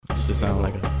Shit sound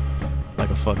like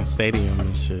a fucking stadium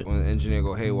and shit. When the engineer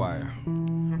go haywire.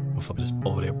 Motherfucker just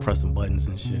over there pressing buttons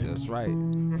and shit. That's right.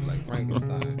 Like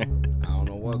Frankenstein. I don't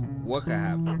know what could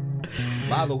happen.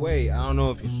 By the way, I don't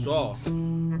know if you saw.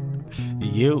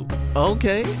 You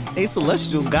okay? A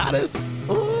celestial goddess. Ooh.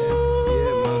 Yeah,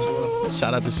 might as well.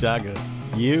 Shout out to Shaka.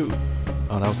 You.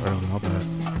 Oh, that was early. My bad.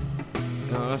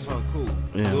 No, that's all cool.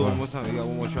 Yeah, Do it well. one more time. You got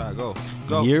one more try. Go.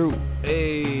 Go. You.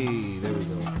 Hey, there we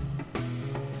go.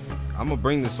 I'm gonna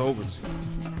bring this over to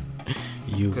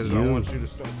you because I want you to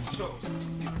start the show.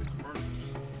 Get the commercials.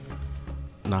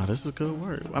 Nah, this is good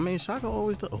work. I mean, Shaka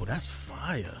always does. Oh, that's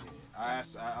fire. I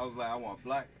was like, I want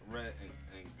black, red,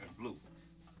 and blue,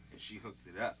 and she hooked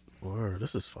it up. Word,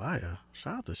 this is fire.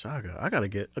 Shout out to Shaka. I gotta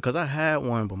get, because I had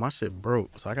one, but my shit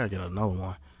broke, so I gotta get another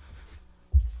one.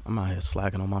 I'm out here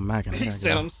slacking on my Mac. And He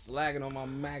said I'm slacking on my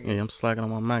Mac. Yeah, I'm slacking on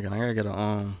my Mac, and I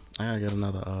gotta get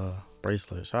another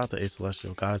bracelet. Shout out to A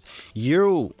Celestial Goddess.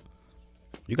 You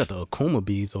got the Akuma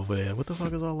beads over there. What the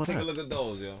fuck is all of that? Take a look at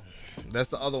those, yo. That's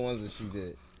the other ones that she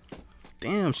did.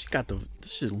 Damn, she got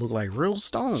this shit look like real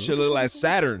stone. Shit look like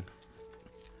Saturn.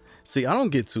 See, I don't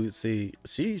get to it. See,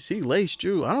 she laced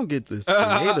you. I don't get this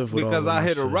creative with because all of I my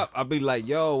hit her shit. up. I be like,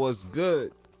 yo, what's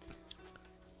good?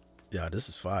 Yeah, this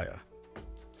is fire.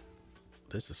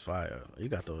 This is fire. You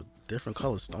got the different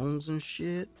color stones and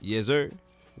shit Yes, sir.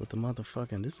 with the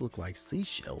motherfucking. This look like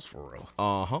seashells for real.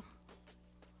 Uh-huh.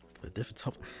 The different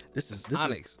tough. This is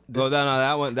Onyx. This,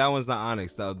 no, that one's not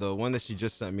Onyx. The one that she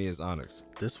just sent me is Onyx.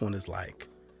 This one is like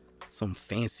some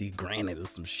fancy granite or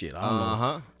some shit. I don't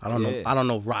Uh-huh. know. I don't know. Yeah. I don't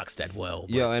know rocks that well.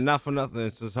 But Yo, and not for nothing,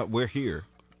 since we're here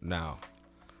now,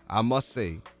 I must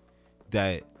say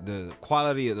that the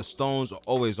quality of the stones are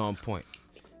always on point.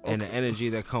 And the energy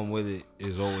that come with it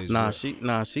is always real.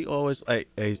 she always.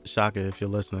 Hey, Shaka, if you're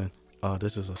listening,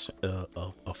 this is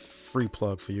a free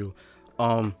plug for you.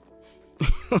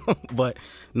 But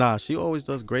she always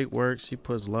does great work. She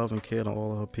puts love and care on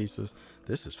all of her pieces.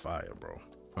 This is fire, bro.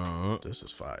 This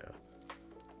is fire.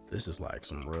 This is like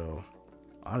some real.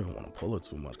 I don't even want to pull it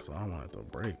too much because I don't want it to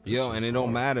break. Yo, and it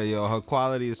don't matter, yo. Her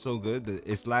quality is so good that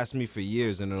it's lasted me for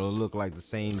years, and it'll look like the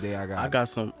same day I got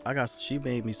it. She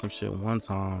made me some shit one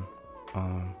time,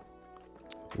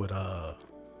 with it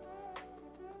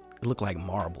looked like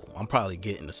marble. I'm probably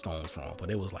getting the stones wrong, but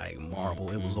it was like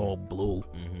marble. It was all blue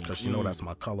because you know that's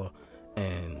my color,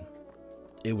 and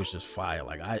it was just fire.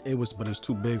 Like but it was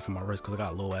too big for my wrist because I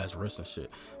got low ass wrist and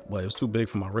shit. But it was too big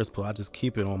for my wrist, but I just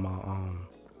keep it on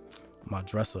my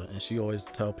dresser. And she always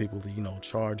tell people to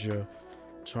charge your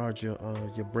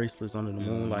bracelets under the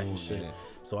moonlight and shit. Yeah.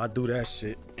 So I do that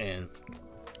shit and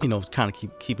kind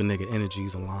of keep a nigga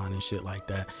energies aligned and shit like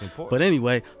that. It's important. But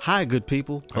anyway, hi good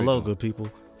people. How you Hello doing? good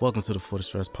people. Welcome to the For the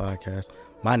Stress podcast.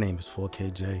 My name is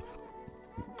 4KJ.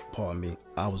 Pardon me.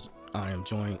 I am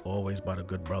joined always by the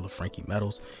good brother Frankie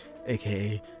Metals,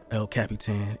 aka El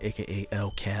Capitan, aka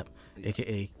El Cap,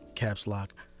 aka Caps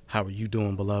Lock. How are you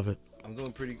doing, beloved? I'm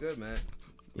doing pretty good, man.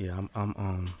 Yeah, I'm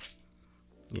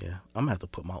gonna have to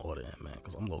put my order in, man,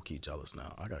 because I'm low key jealous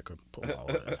now. I gotta put my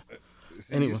order in.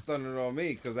 See, Anyway. you're stunning it on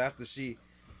me because after she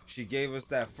gave us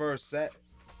that first set,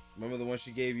 remember the one she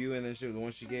gave you and then the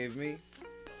one she gave me?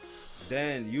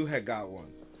 Then you had got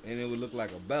one and it would look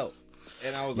like a belt.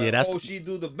 And I was like, she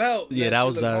do the belt. Yeah, that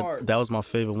was my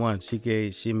favorite one. She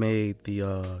made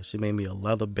me a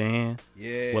leather band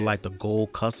with like the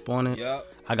gold cusp on it. Yep.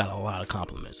 I got a lot of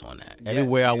compliments on that.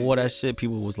 Everywhere I wore that shit,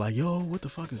 people was like, "Yo, what the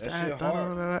fuck is that?" Shit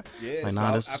hard. Yeah.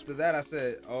 Like, so after that, I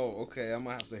said, "Oh, okay, I'm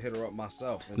gonna have to hit her up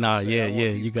myself." And Nah, say, yeah, I want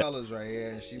yeah, these you got colors right here,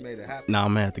 and she made it happen. Nah, I'm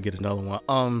gonna have to get another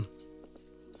one.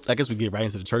 I guess we get right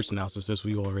into the church announcements since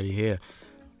we already here.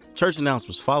 Church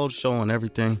announcements. Follow the show on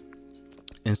everything.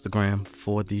 Instagram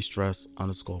for the stress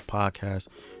 _podcast.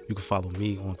 You can follow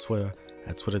me on Twitter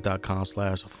at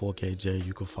twitter.com/4KJ.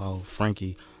 You can follow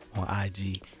Frankie on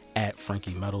IG at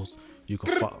Frankie Metals. You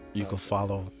can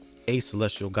follow A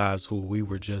Celestial Guys, who we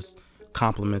were just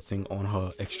complimenting on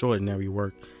her extraordinary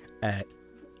work, at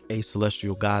A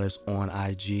Celestial Goddess on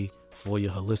IG for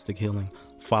your holistic healing.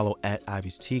 Follow at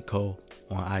Ivy's Tea Co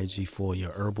on IG for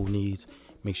your herbal needs.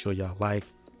 Make sure y'all like,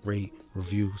 rate,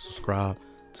 review, subscribe,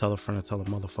 tell a friend and tell a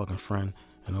motherfucking friend,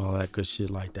 and all that good shit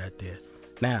like that there.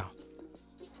 Now,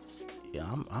 yeah,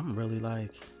 I'm really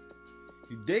like,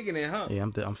 You digging it, huh? yeah,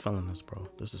 I'm feeling this, bro.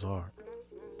 This is hard.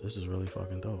 This is really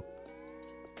fucking dope.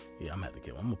 Yeah, I'm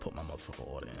gonna put my motherfucking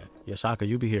order in. Yeah, Shaka,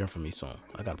 you'll be hearing from me soon.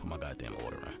 I gotta put my goddamn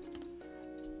order in.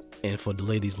 And for the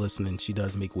ladies listening, she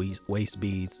does make waist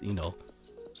beads.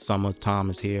 Summertime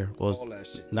is here. Well, All that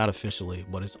shit. not officially,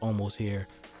 but it's almost here.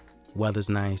 Weather's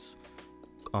nice.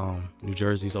 New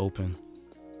Jersey's open.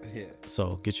 Yeah.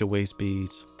 So get your waist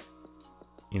beads.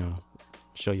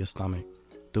 show your stomach,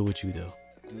 do what you do.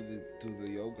 Do the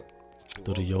yoga.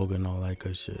 Do the yoga and all that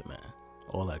good shit, man.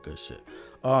 All that good shit.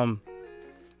 There's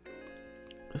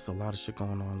a lot of shit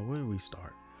going on. Where do we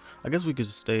start? I guess we could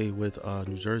just stay with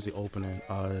New Jersey opening.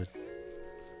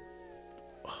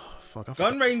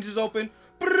 Gun range is open.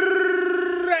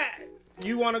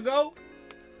 You want to go?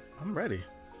 I'm ready.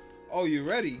 Oh, you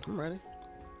ready? I'm ready.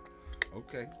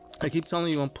 Okay. I keep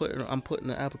telling you I'm putting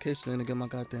the application in to get my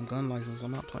goddamn gun license.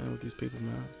 I'm not playing with these people,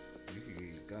 man. You can get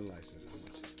your gun license. I'm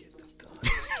gonna just get the gun.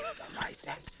 Just get the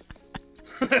license.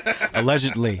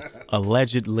 Allegedly.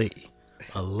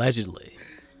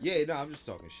 Yeah, no, I'm just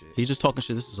talking shit. He's just talking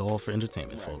shit. This is all for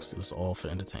entertainment, folks. This is all for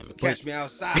entertainment. Catch me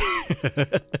outside.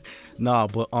 Nah,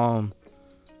 but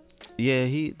yeah,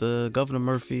 the Governor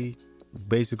Murphy,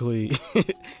 basically,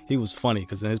 he was funny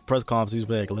because in his press conference he was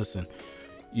like, listen,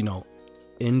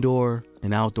 indoor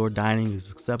and outdoor dining is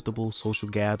acceptable. Social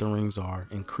gatherings are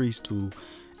increased to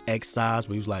X size.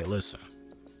 But he was like, listen,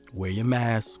 wear your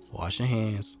mask, wash your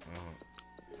hands,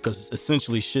 because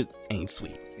essentially shit ain't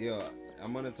sweet. Yeah,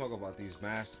 I'm gonna talk about these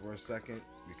masks for a second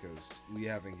because we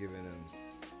haven't given them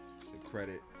the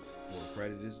credit where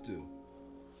credit is due.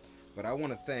 But I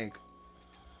want to thank.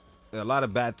 A lot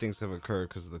of bad things have occurred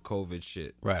because of the COVID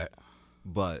shit. Right.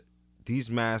 But these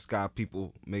masks got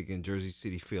people making Jersey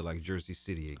City feel like Jersey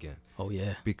City again. Oh,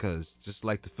 yeah. Because just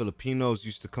like the Filipinos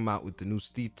used to come out with the new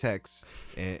Steve Tex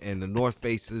and the North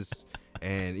Faces,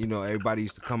 and, everybody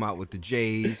used to come out with the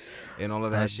J's and all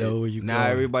of that shit. Now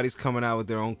everybody's coming out with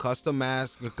their own custom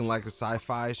masks, looking like a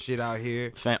sci-fi shit out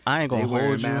here. Fam, I ain't gonna hold you. They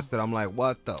wearing masks that I'm like,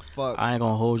 what the fuck? I ain't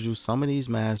gonna hold you. Some of these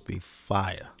masks be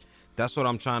fire. That's what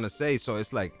I'm trying to say. So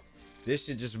it's like, this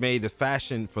shit just made the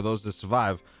fashion, for those that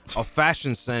survive, a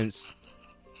fashion sense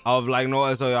of like,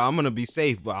 no, so I'm gonna be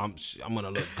safe, but I'm gonna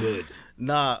look good.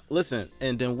 Nah, listen,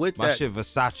 and then with my that, shit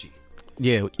Versace.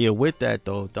 Yeah. With that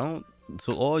though, to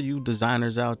all you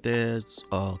designers out there,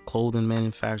 clothing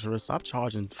manufacturers, stop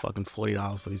charging fucking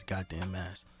 $40 for these goddamn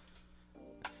masks.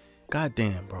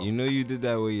 Goddamn, bro. You did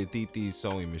that with your Titi's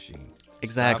sewing machine.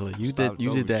 Exactly. You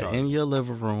did that in your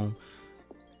living room.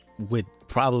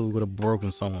 Probably with a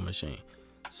broken sewing machine.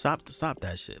 Stop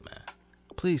that shit, man.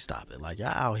 Please stop it. Like, y'all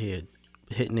out here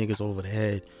hit niggas over the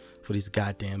head for these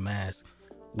goddamn masks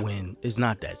when it's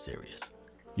not that serious.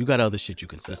 You got other shit you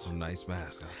can sell. There's some nice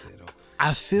masks out there though.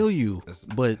 I feel you,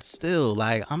 but still,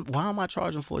 like, why am I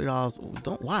charging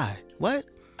 $40? Why? What?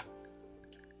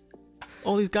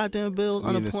 All these goddamn bills.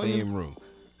 We in the same room.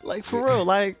 Like, for real,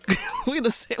 like, we in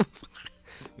the same.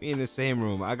 We in the same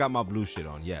room. I got my blue shit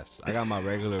on. Yes, I got my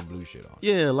regular blue shit on.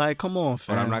 Yeah, like, come on,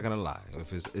 fam. But I'm not gonna lie.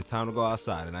 If it's time to go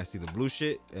outside and I see the blue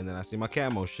shit and then I see my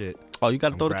camo shit, you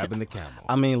gotta throw grabbing the camo.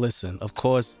 I mean, listen. Of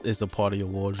course, it's a part of your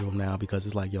wardrobe now because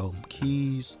it's like, yo,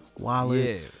 keys,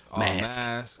 wallet,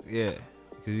 mask. Yeah,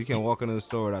 because you can't walk into the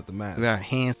store without the mask. We got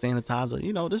hand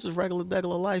sanitizer. This is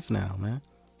regular life now, man.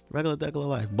 Regular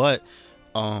life. But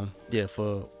yeah,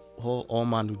 for all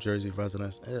my New Jersey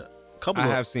residents. I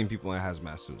have seen people in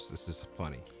hazmat suits. This is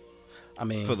funny. I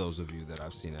mean, for those of you that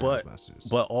I've seen in hazmat suits.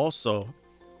 But also,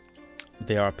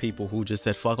 there are people who just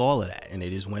said fuck all of that and they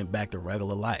just went back to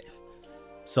regular life.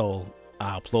 So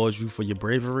I applaud you for your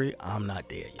bravery. I'm not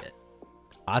there yet.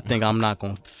 I think I'm not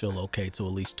gonna feel okay till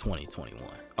at least 2021.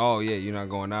 Oh yeah, you're not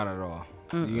going out at all.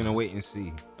 You're gonna wait and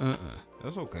see.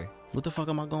 That's okay. What the fuck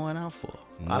am I going out for?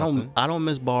 Nothing. I don't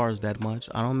miss bars that much.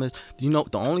 I don't miss. The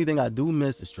only thing I do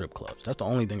miss is strip clubs. That's the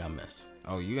only thing I miss.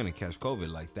 Oh, you're gonna catch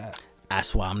COVID like that.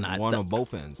 That's why I'm not. One on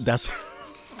both ends. That's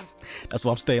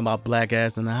why I'm staying my black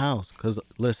ass in the house. Cause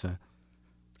listen,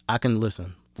 I can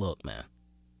listen. Look, man,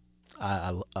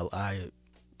 I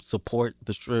support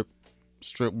the strip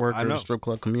worker, the strip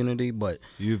club community, but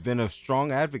you've been a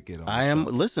strong advocate. I am.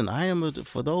 Listen, I am.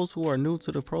 For those who are new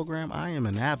to the program, I am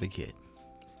an advocate.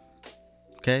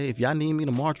 Okay, if y'all need me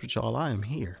to march with y'all, I am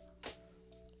here.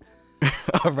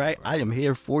 All right, I am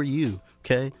here for you.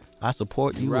 Okay, I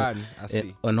support you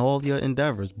in all your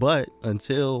endeavors. But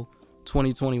until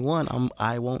 2021,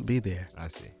 I won't be there. I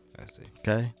see.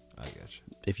 Okay, I got you.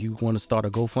 If you want to start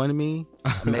a GoFundMe,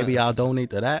 maybe I'll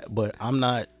donate to that. But I'm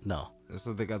not. No. That's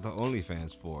what they got the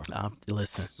OnlyFans for.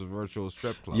 Listen, it's a virtual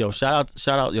strip club. Yo, shout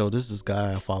out. Yo, this is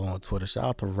guy I follow on Twitter. Shout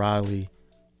out to Riley.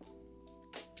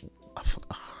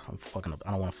 I'm fucking up.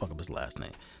 I don't want to fuck up his last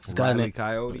name. This guy Riley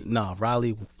Coyote? No,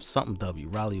 Riley something W.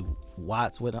 Riley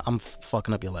Watts. I'm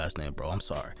fucking up your last name, bro. I'm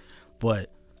sorry.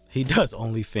 But he does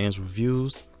OnlyFans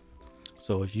reviews.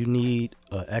 So if you need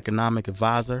an economic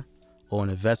advisor or an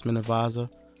investment advisor,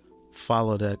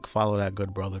 follow that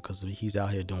good brother because he's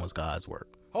out here doing God's work.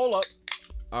 Hold up.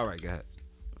 All right, go ahead.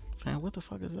 Man, what the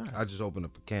fuck is that? I just opened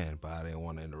up a can, but I didn't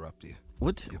want to interrupt you.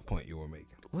 What? Your point you were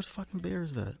making. What fucking beer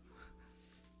is that?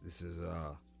 This is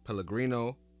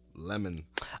Pellegrino lemon.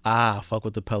 Fuck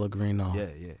with the Pellegrino.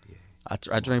 Yeah.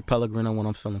 I drink Pellegrino when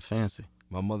I'm feeling fancy.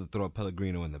 My mother throw a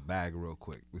Pellegrino in the bag real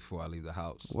quick before I leave the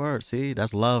house. Word, see,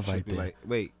 that's love She'd right be there. like,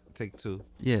 wait, take 2.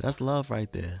 Yeah, that's love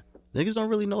right there. Niggas don't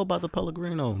really know about the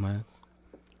Pellegrino, man.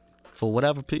 For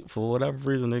whatever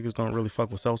reason, niggas don't really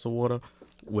fuck with seltzer water,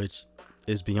 which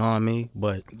is beyond me.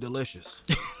 But Delicious.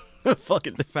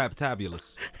 fucking,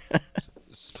 Fabtabulous.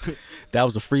 that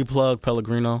was a free plug,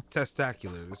 Pellegrino.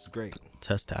 Testacular. This is great.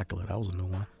 Testacular, that was a new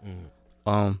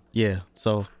one. Yeah.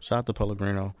 So shout out to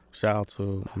Pellegrino. Shout out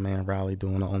to my man Riley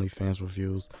doing the OnlyFans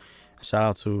reviews. Shout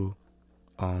out to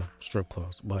strip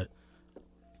clubs. But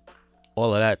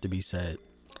all of that to be said,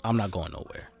 I'm not going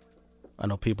nowhere. I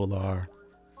know people are.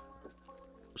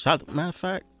 Matter of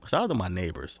fact, shout out to my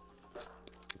neighbors,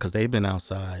 because they've been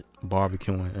outside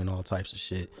barbecuing and all types of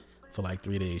shit for like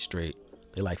 3 days straight.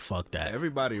 They like, fuck that.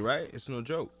 Everybody, right? It's no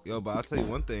joke. Yo, but I'll tell you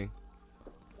one thing.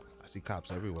 I see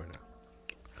cops everywhere now.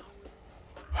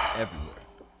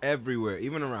 Everywhere.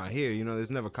 Even around here. You know, there's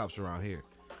never cops around here.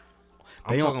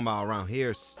 I'm talking about around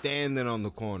here, standing on the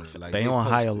corner. Like they on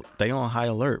high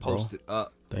alert, bro. Posted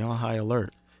up. They on high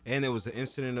alert. And there was an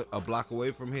incident a block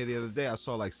away from here the other day. I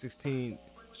saw like 16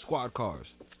 squad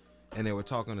cars, and they were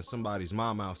talking to somebody's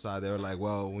mom outside. They were like,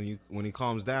 "Well, when he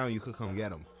calms down, you could come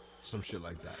get him." Some shit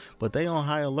like that. But they on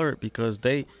high alert because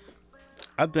I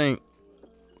think,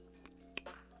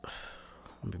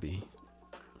 let me be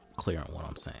clear on what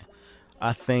I'm saying.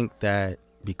 I think that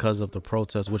because of the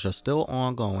protests, which are still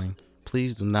ongoing,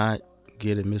 please do not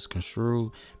get it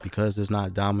misconstrued. Because it's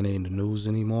not dominating the news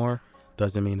anymore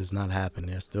doesn't mean it's not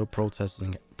happening. There's still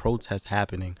protests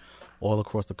happening all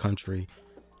across the country.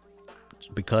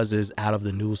 Because it's out of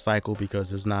the news cycle,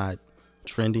 because it's not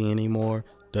trendy anymore,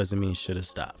 doesn't mean shit has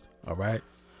stopped. All right?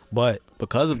 But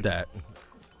because of that,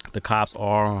 the cops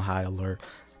are on high alert.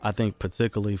 I think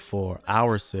particularly for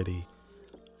our city,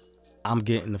 I'm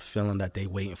getting the feeling that they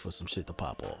waiting for some shit to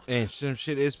pop off. And some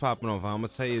shit is popping off. I'm gonna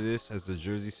tell you this as a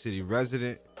Jersey City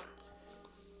resident.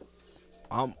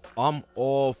 I'm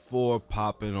all for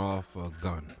popping off a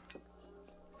gun.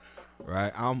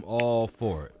 Right? I'm all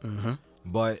for it. Mm-hmm.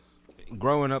 But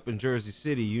growing up in Jersey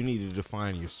City, you needed to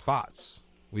find your spots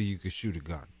where you could shoot a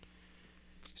gun.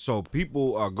 So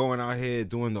people are going out here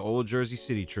doing the old Jersey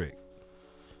City trick,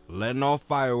 letting off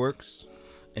fireworks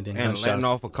And then and letting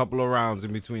off a couple of rounds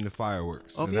in between the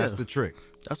fireworks. Oh, and yeah. that's the trick.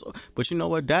 But you know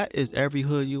what? That is every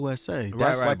hood USA.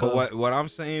 That's Right. like But what I'm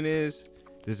saying is,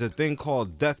 there's a thing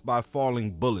called death by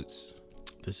falling bullets.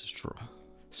 This is true.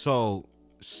 So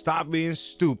stop being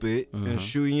stupid and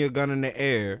shooting your gun in the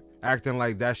air, acting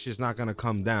like that shit's not gonna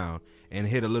come down and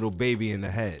hit a little baby in the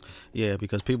head. Yeah,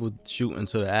 because people shoot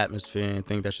into the atmosphere and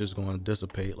think that's just going to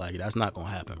dissipate. Like, that's not going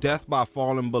to happen. Death by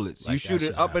falling bullets. Like, you shoot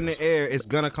it up in the air, it's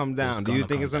gonna come down. Do you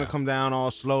think it's gonna come down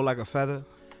all slow like a feather?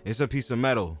 It's a piece of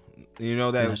metal, you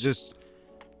know, that just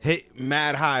hit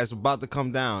mad high. It's about to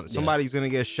come down. Somebody's gonna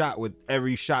get shot with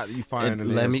every shot that you fire in the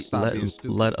air.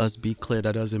 Let us be clear.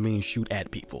 That doesn't mean shoot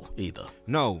at people either.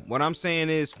 No, what I'm saying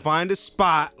is find a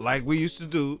spot like we used to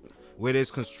do where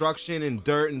there's construction and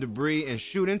dirt and debris and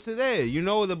shoot into there. You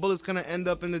know the bullet's gonna end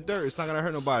up in the dirt. It's not gonna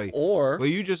hurt nobody. Or but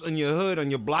you just in your hood, on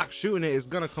your block shooting it, it's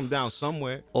gonna come down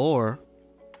somewhere. Or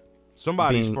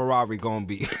somebody's Ferrari gonna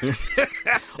be.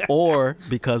 Or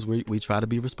because we try to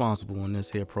be responsible in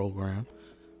this here program,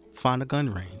 find a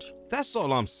gun range. That's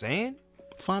all I'm saying.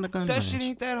 Find a gun range. That shit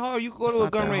ain't that hard. You go to a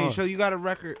gun range, so you got a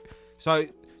record. So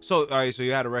all right, so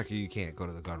you had a record, you can't go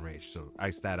to the gun range. So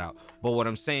ice that out. But what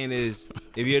I'm saying is,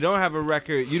 if you don't have a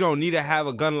record, you don't need to have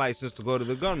a gun license to go to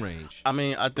the gun range. I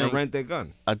mean, I think and rent their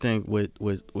gun. I think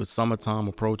with summertime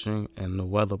approaching and the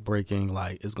weather breaking,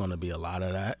 like, it's gonna be a lot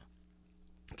of that.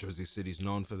 Jersey City's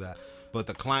known for that, but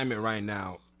the climate right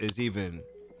now is even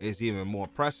more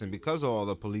pressing because of all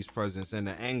the police presence and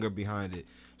the anger behind it.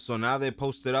 So now they're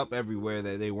posted up everywhere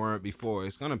that they weren't before.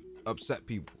 It's gonna upset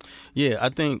people. Yeah, I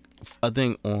think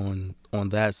on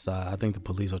that side, I think the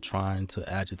police are trying to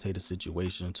agitate a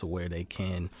situation to where they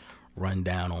can run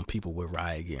down on people with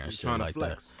riot gear and shit like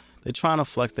that. They're trying to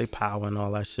flex their power and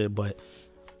all that shit. But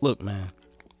look, man,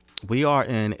 we are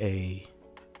in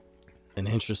an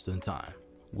interesting time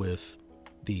with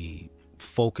the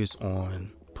focus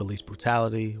on police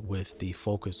brutality, with the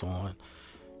focus on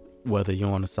whether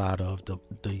you're on the side of the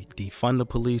defund the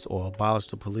police or abolish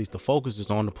the police. The focus is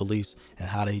on the police and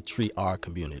how they treat our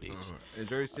communities. In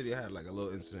Jersey City, I had like a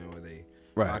little incident where they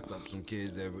locked up some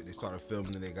kids. They started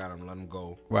filming and they got them, let them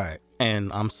go. Right.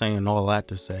 And I'm saying all that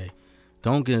to say,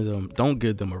 don't give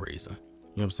them a reason.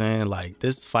 what I'm saying? Like,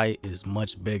 this fight is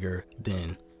much bigger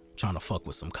than trying to fuck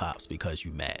with some cops because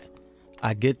you mad.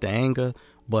 I get the anger,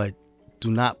 but do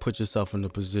not put yourself in the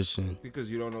position.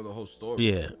 Because you don't know the whole story.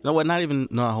 Yeah. No, not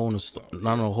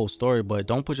the whole story, but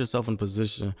don't put yourself in a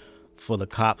position for the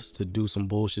cops to do some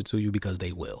bullshit to you because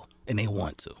they will. And they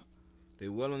want to. They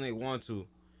will and they want to.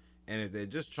 And if they're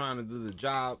just trying to do the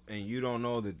job and you don't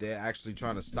know that they're actually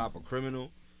trying to stop a criminal,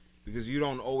 because you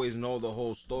don't always know the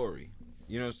whole story.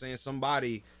 You know what I'm saying?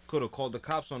 Somebody could have called the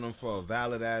cops on them for a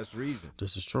valid ass reason.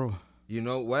 This is true. You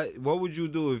know, what would you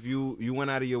do if you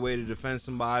went out of your way to defend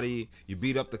somebody, you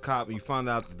beat up the cop, and you found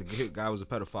out that the guy was a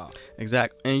pedophile?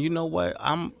 Exactly. And you know what?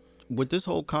 With this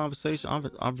whole conversation, I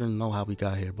don't even know how we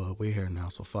got here, but we're here now,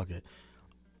 so fuck it.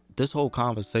 This whole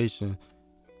conversation,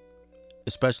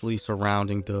 especially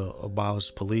surrounding the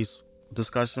abolish police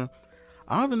discussion,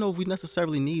 I don't even know if we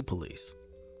necessarily need police.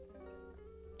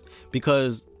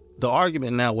 Because the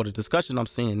argument now, the discussion I'm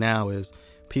seeing now is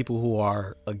people who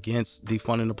are against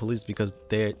defunding the police because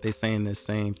they're saying the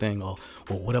same thing. Oh,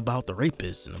 well, what about the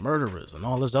rapists and the murderers and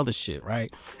all this other shit, right?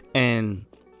 And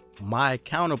my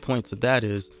counterpoint to that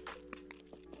is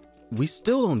we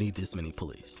still don't need this many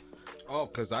police. Oh,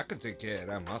 because I could take care of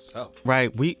that myself.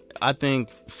 Right. I think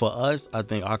for us,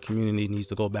 our community needs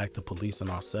to go back to policing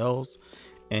ourselves.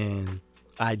 And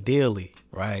ideally,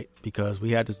 right, because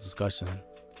we had this discussion,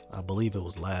 I believe it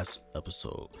was last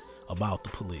episode, about the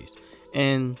police.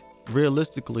 And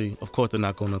realistically, of course, they're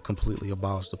not going to completely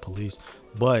abolish the police.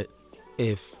 But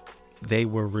if they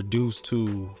were reduced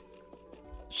to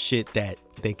shit that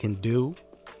they can do,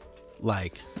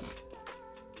 like,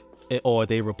 or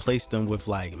they replace them with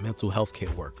like mental health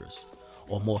care workers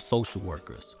or more social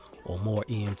workers or more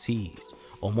EMTs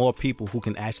or more people who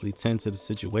can actually tend to the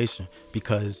situation,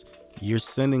 because you're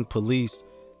sending police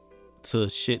to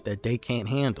shit that they can't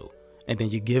handle. And then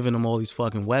you're giving them all these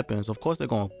fucking weapons. Of course they're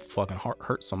going to fucking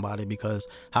hurt somebody, because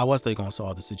how else they going to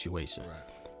solve the situation? Right.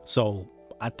 So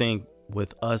I think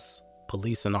with us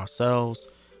policing ourselves,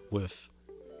 with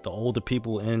the older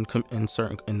people in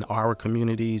our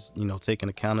communities, you know, taking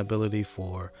accountability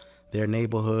for their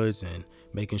neighborhoods and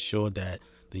making sure that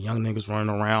the young niggas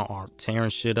running around aren't tearing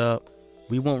shit up,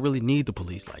 we won't really need the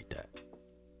police like that.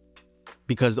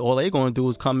 Because all they gonna do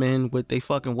is come in with they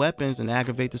fucking weapons and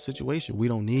aggravate the situation. We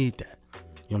don't need that.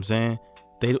 You know what I'm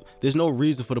saying? There's no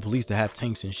reason for the police to have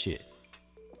tanks and shit.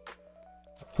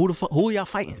 Who are y'all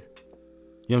fighting? You know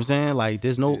what I'm saying? Like,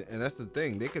 there's no... And that's the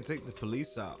thing. They could take the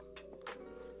police out.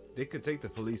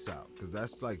 Because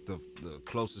that's like the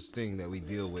closest thing that we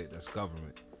deal with that's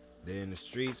government. They're in the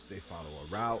streets. They follow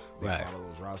a route. They follow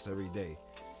those routes every day.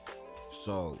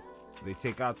 So they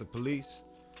take out the police.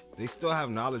 They still have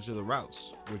knowledge of the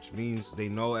routes, which means they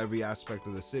know every aspect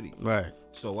of the city. Right.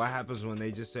 So what happens when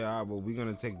they just say, all right, well, we're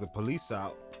going to take the police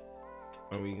out,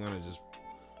 and we're going to just...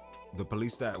 The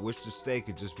police that wish to stay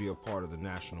could just be a part of the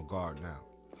National Guard now.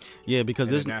 Yeah, because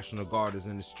the National Guard is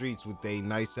in the streets with a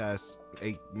nice ass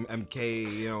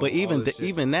MK, you know. But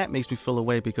even that makes me feel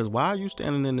away, because why are you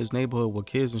standing in this neighborhood with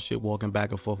kids and shit walking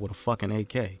back and forth with a fucking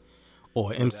AK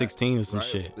or M16 or some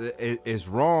shit? It's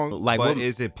wrong. Like, but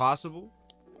is it possible?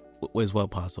 Is what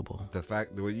possible? The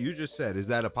fact that what you just said, is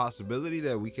that a possibility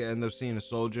that we can end up seeing a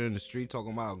soldier in the street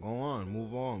talking about go on,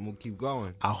 move on, we'll keep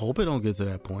going? I hope it don't get to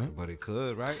that point, but it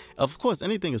could, right? Of course,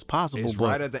 anything is possible. It's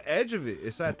right at the edge of it.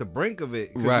 It's at the brink of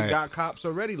it. Right. We got cops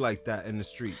already like that in the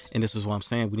streets. And this is what I'm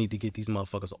saying. We need to get these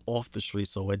motherfuckers off the street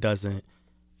so it doesn't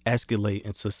escalate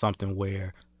into something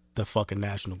where the fucking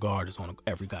National Guard is on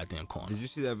every goddamn corner. Did you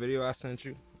see that video I sent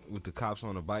you? With the cops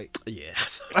on a bike?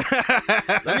 Yes.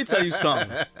 Let me tell you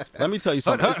something.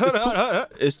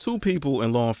 It's two people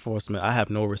in law enforcement I have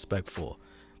no respect for.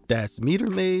 That's meter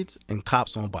maids and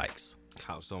cops on bikes.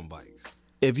 Cops on bikes.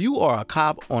 If you are a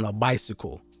cop on a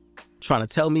bicycle trying to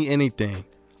tell me anything,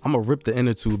 I'm going to rip the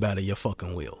inner tube out of your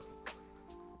fucking wheel.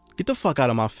 Get the fuck out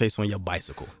of my face on your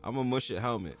bicycle. I'm going to mush your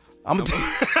helmet.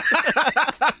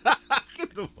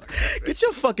 Get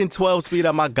your fucking 12 speed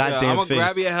out my goddamn face. I'm gonna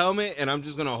grab your helmet and I'm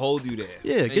just gonna hold you there.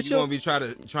 Yeah, and you wonna be trying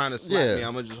to slap me.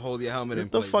 I'm gonna just hold your helmet in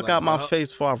place. Get the fuck out my face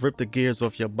before I rip the gears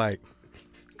off your bike.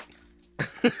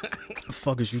 The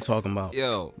fuck is you talking about?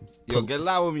 Yo, get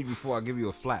loud with me before I give you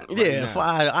a flat. Yeah,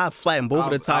 I flatten both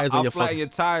of the tires on your fucking... I'll flatten your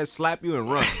tires, slap you,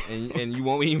 and run, and you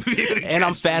won't even be able to And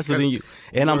I'm faster than you.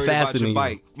 And I'm faster than you.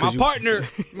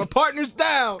 My partner's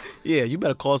down. Yeah, you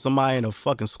better call somebody in a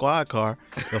fucking squad car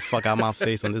the fuck out my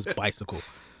face on this bicycle.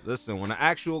 Listen, when the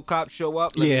actual cops show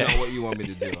up, let me know what you want me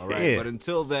to do, all right? Yeah. But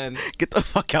until then, get the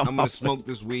fuck out. I'm gonna smoke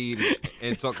this weed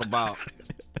and talk about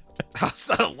how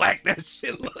whack that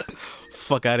shit looks.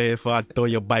 fuck out of here before I throw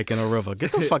your bike in the river.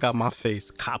 Get the fuck out my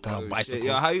face, cop on a bicycle.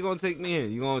 Yo, how you gonna take me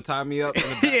in? You gonna tie me up in the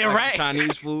back Yeah, like right.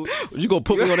 Chinese food? You gonna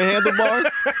put me on the handlebars?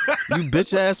 You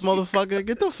bitch ass motherfucker.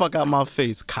 Get the fuck out my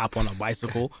face, cop on a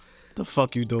bicycle. The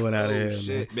fuck you doing out of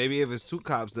here, man? Maybe if it's two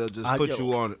cops, they'll just put yo.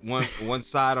 you on one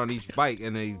side on each bike,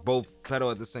 and they both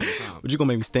pedal at the same time. What, you gonna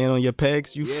make me stand on your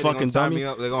pegs? You Yeah, fucking they gonna tie dummy. me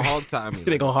up. They gonna hog tie me.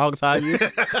 They gonna hog tie you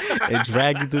and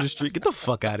drag you through the street. Get the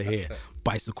fuck out of here,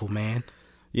 bicycle man.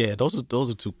 Yeah, those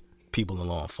are two people in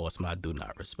law enforcement I do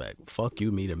not respect. Fuck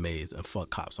you, Meet a Maze, and fuck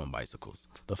cops on bicycles.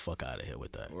 The fuck out of here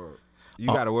with that. You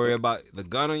gotta worry about the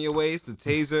gun on your waist, the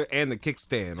taser, and the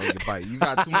kickstand on your bike. You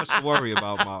got too much to worry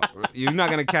about, Ma. You're not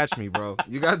gonna catch me, bro.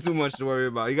 You got too much to worry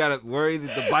about. You gotta worry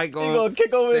that the bike gonna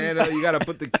kick over stand up. You gotta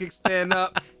put the kickstand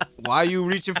up while you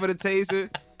reaching for the taser.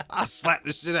 I'll slap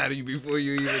the shit out of you before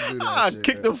you even do that. I'll shit,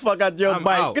 kick man. the fuck out your I'm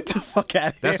bike. out. Get the fuck out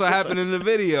of here. That's what happened in the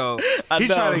video. I He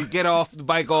know. tried to get off the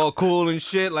bike all cool and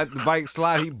shit, let the bike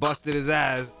slide. He busted his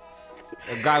ass.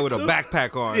 A guy with a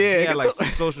backpack on. Yeah, He had like get some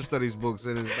social studies books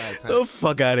in his backpack. The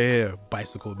fuck out of here,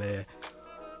 bicycle man.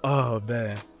 Oh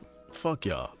man, fuck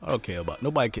y'all. I don't care about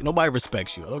nobody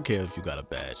respects you. I don't care if you got a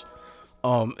badge.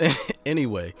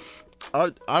 Anyway,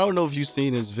 I don't know if you've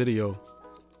seen this video,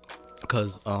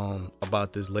 cause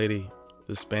about this lady,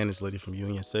 this Spanish lady from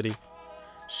Union City.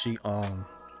 She hold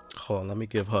on, let me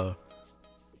give her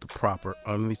the proper.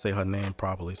 Let me say her name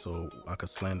properly so I could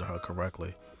slander her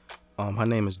correctly. Her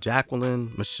name is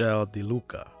Jacqueline Michelle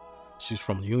DeLuca. She's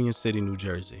from Union City, New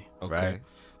Jersey. Okay. Right?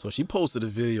 So she posted a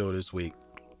video this week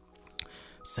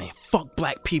saying, fuck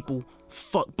black people,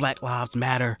 fuck Black Lives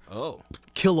Matter, Oh.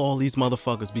 kill all these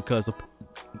motherfuckers, because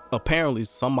apparently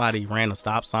somebody ran a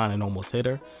stop sign and almost hit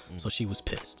her. So she was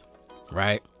pissed.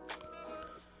 Right?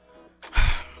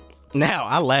 Now,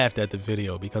 I laughed at the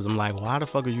video because I'm like, why the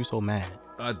fuck are you so mad?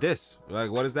 What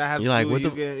does that have You're to like, do what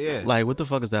with the you get? Yeah. like, what the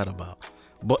fuck is that about?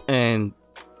 And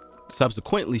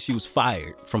subsequently, she was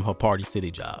fired from her Party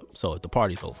City job. So the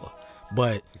party's over.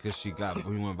 But Because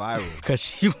we went viral. because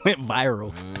she went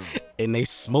viral and they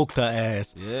smoked her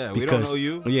ass. Yeah, we don't know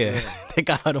you. Yeah, Yeah. they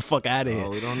got her the fuck out of here. Oh,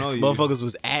 we don't know you. Motherfuckers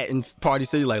was in Party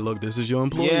City like, look, this is your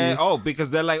employee. Yeah, because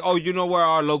they're like, you know where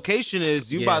our location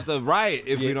is. You Yeah. about to riot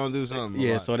if Yeah. we don't do something.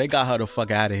 Yeah, so they got her the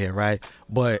fuck out of here, right?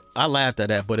 But I laughed at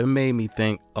that, but it made me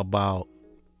think about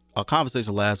a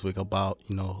conversation last week about,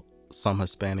 some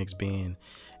Hispanics being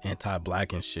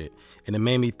anti-black and shit. And it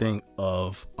made me think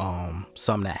of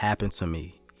something that happened to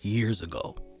me years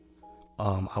ago.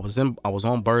 I was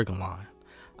on Bergen Line.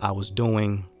 I was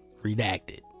doing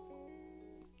Redacted.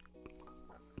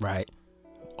 Right?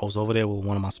 I was over there with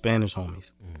one of my Spanish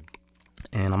homies.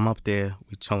 And I'm up there,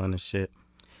 we chilling and shit.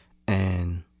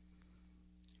 And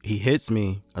he hits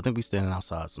me. I think we standing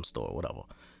outside some store or whatever.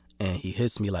 And he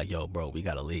hits me like, yo, bro, we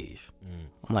gotta leave.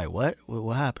 I'm like, what?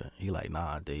 What happened? He like,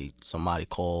 nah, somebody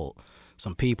called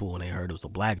some people and they heard it was a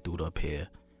black dude up here.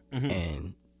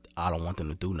 And I don't want them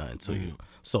to do nothing to you.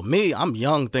 So me, I'm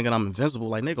young thinking I'm invincible.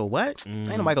 Like, nigga, what?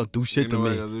 Ain't nobody gonna do shit to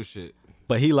me. Do shit.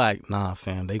 But he like, nah,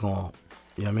 fam, they gon',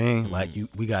 you know what I mean? Like,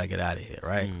 we gotta get out of here,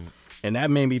 right? And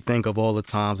that made me think of all the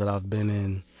times that I've been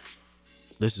in.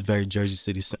 This is very Jersey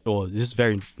City, or this is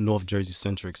very North Jersey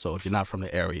centric. So if you're not from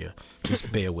the area,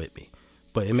 just bear with me.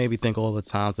 But it made me think of all the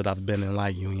times that I've been in,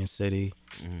 like Union City,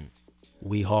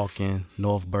 Weehawken,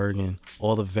 North Bergen,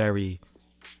 all the very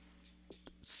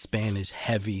Spanish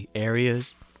heavy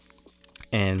areas.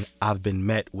 And I've been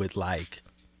met with like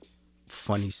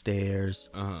funny stares,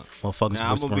 motherfuckers Now,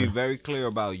 I'm whispering. going to be very clear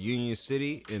about Union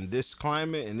City in this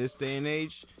climate, in this day and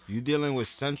age. You're dealing with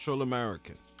Central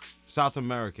American. South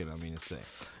American, I mean to say.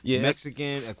 Yeah,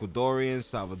 Mexican, Ecuadorian,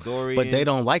 Salvadorian. but they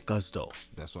don't like us though.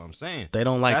 That's what I'm saying. They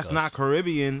don't like That's us. not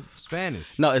Caribbean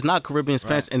Spanish. No, it's not Caribbean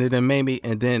Spanish, Right. and it then made me.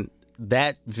 And then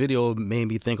that video made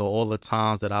me think of all the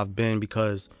times that I've been,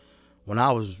 because when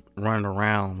I was running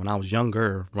around, when I was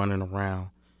younger, running around,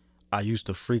 I used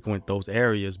to frequent those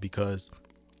areas because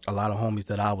a lot of homies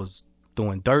that I was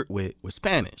doing dirt with were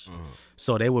Spanish.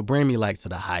 So they would bring me like to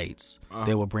the Heights.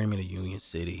 They would bring me to Union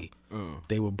City.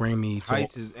 They would bring me to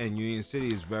Heights and Union City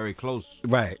is very close.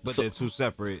 right. But So they're two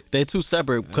separate. they're two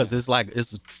separate because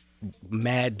it's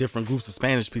mad different groups of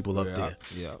Spanish people up there.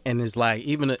 Yeah. And it's like,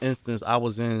 even the instance I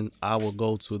would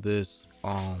go to this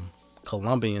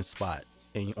Colombian spot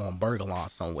on Bergen Line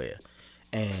somewhere,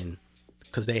 and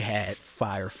because they had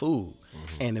fire food,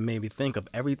 and it made me think of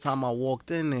every time I walked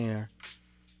in there,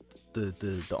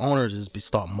 the owner just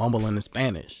start mumbling in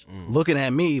Spanish, looking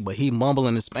at me, but he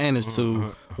mumbling in Spanish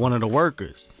to one of the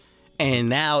workers. And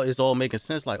now it's all making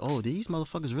sense, like, oh, these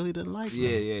motherfuckers really didn't like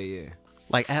me. Yeah.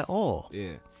 Like, at all.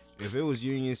 Yeah. If it was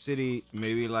Union City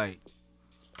maybe like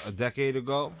a decade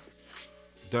ago,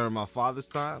 during my father's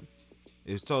time,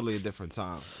 it's totally a different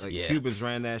time. Like Yeah. Cubans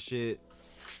ran that shit.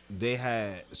 They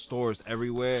had stores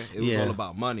everywhere. It was Yeah. all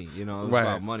about money, you know. It was Right.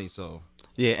 about money. So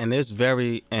Yeah, and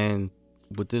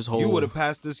with this whole you would have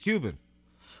passed this Cuban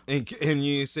in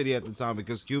Union City at the time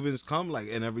because Cubans come like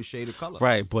in every shade of color.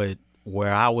 right, but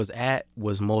where I was at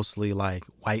was mostly like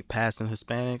white passing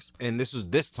Hispanics. And this was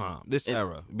this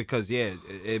era, because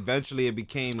eventually it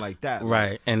became like that.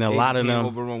 Right, and a It lot of became them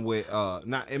overrun with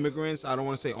not immigrants. I don't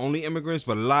want to say only immigrants,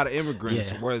 but a lot of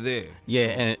immigrants were there.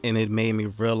 Yeah, and it made me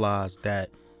realize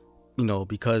that, you know,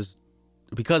 because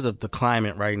of the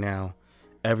climate right now,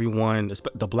 everyone,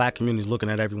 the black community is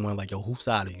looking at everyone like, yo, whose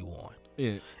side are you on?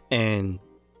 Yeah. And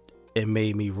it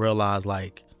made me realize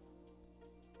like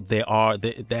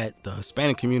that the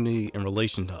Hispanic community in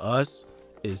relation to us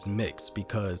is mixed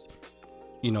because,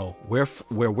 you know, where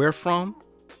we're from,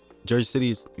 Jersey City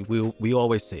is, we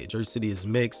always say it, Jersey City is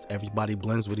mixed. Everybody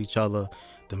blends with each other.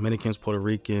 Dominicans, Puerto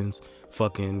Ricans,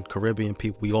 fucking Caribbean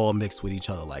people, we all mix with each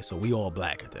other. Like, so we all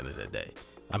black at the end of the day.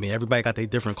 I mean, everybody got their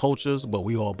different cultures, but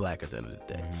we all black at the end of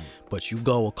the day. Mm-hmm. But you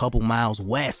go a couple miles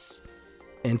west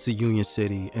into Union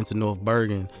City, into North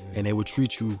Bergen, and they would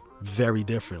treat you very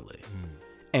differently.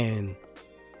 And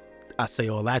I say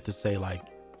all that to say, like,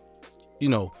 you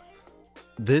know,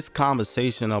 this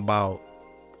conversation about,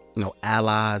 you know,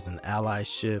 allies and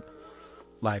allyship,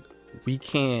 like, we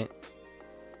can't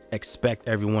expect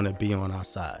everyone to be on our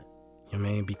side. You know what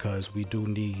I mean? Because we do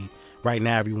need, right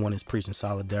now, everyone is preaching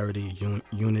solidarity,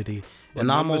 unity, but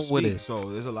and I'm all with it. So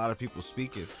there's a lot of people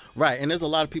speaking. Right, and there's a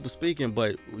lot of people speaking,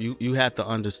 but you have to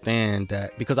understand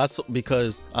that because I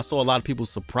saw a lot of people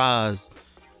surprised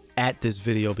at this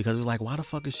video because it was like, why the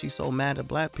fuck is she so mad at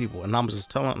black people? And I was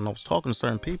talking to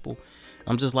certain people.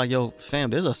 I'm just like, yo, fam,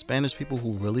 there's a Spanish people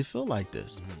who really feel like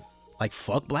this. Mm-hmm. Like,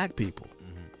 fuck black people.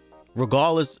 Mm-hmm.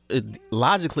 Regardless,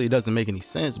 logically, it doesn't make any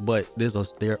sense, but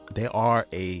there are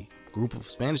a group of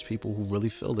Spanish people who really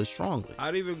feel this strongly.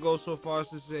 I'd even go so far as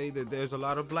to say that there's a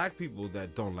lot of black people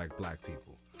that don't like black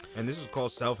people. And this is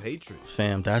called self-hatred.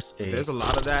 Fam, there's a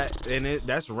lot of that, and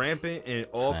that's rampant in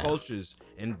all cultures.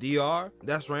 In DR,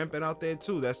 that's rampant out there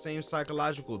too. That same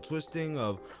psychological twisting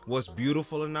of what's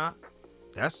beautiful or not.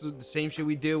 That's the same shit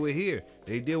we deal with here.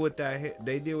 They deal with that.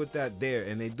 They deal with that there,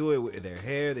 and they do it with their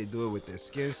hair. They do it with their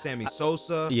skin. Sammy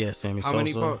Sosa. Yeah, Sammy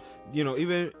Sosa.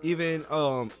 Even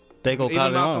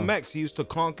Malcolm X, he used to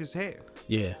conk his hair.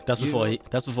 Yeah, that's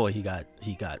before he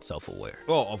got self-aware.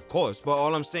 Well, of course, but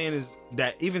all I'm saying is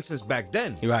that even since back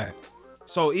then, right?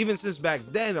 So even since back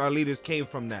then, our leaders came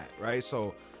from that, right?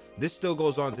 So this still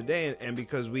goes on today, and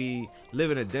because we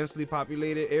live in a densely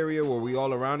populated area where we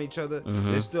all around each other,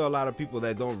 there's still a lot of people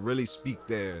that don't really speak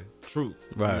their truth.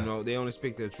 Right. You know, they only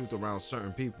speak their truth around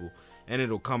certain people, and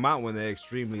it'll come out when they're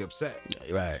extremely upset.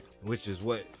 Right. Which is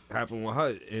what happened with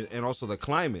her, and also the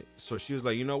climate. So she was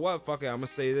like, you know what? Fuck it, I'm gonna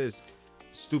say this.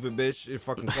 Stupid bitch, it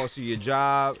fucking cost you your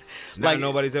job. Now like,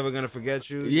 nobody's ever gonna forget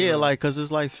you. Yeah, you know? like, cause it's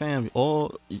like, fam,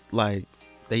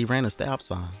 they ran a stop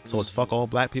sign. So it's fuck all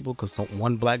black people because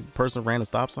one black person ran a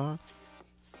stop sign.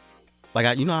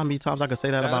 Like, you know how many times I could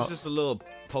say that about? That was just a little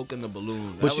poke in the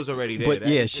balloon. That was already there.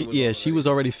 But she was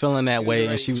already feeling that way,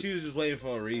 and she was just waiting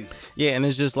for a reason. Yeah, and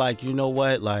it's just like, you know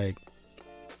what, like,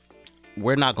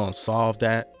 we're not gonna solve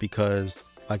that because,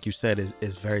 like you said,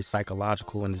 it's very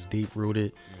psychological and it's deep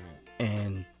rooted,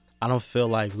 and I don't feel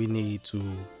like we need to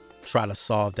try to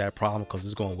solve that problem because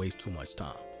it's gonna waste too much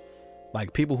time.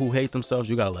 Like, people who hate themselves,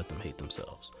 you gotta let them hate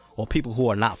themselves. Or people who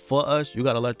are not for us, you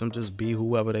gotta let them just be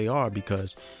whoever they are,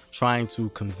 because trying to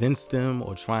convince them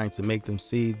or trying to make them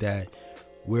see that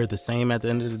we're the same at the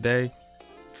end of the day,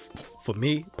 for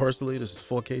me personally, this is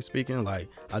 4K speaking, like,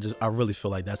 I really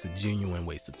feel like that's a genuine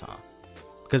waste of time,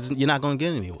 because you're not gonna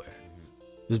get anywhere.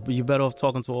 You're better off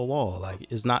talking to a wall. Like,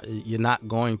 you're not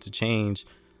going to change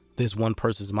this one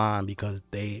person's mind because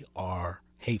they are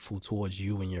hateful towards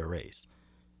you and your race.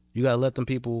 You gotta let them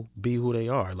people be who they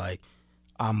are. Like,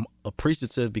 I'm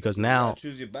appreciative because now you gotta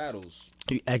choose your battles.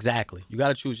 Exactly. You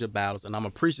gotta choose your battles, and I'm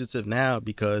appreciative now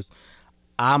because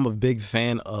I'm a big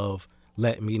fan of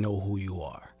letting me know who you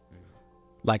are.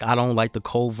 Like, I don't like the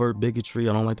covert bigotry.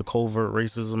 I don't like the covert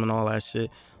racism and all that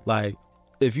shit. Like,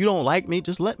 if you don't like me,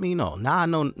 just let me know. Now I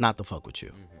know not to fuck with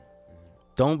you.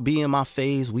 Don't be in my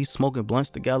face. We smoking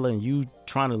blunts together and you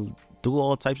trying to do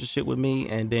all types of shit with me,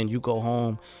 and then you go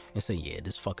home and say, yeah,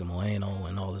 this fucking Moreno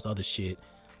and all this other shit.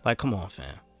 Like, come on,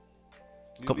 fam.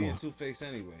 You're being two-faced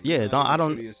anyway. Yeah,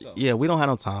 yeah, we don't have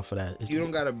no time for that. You don't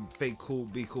gotta be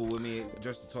cool with me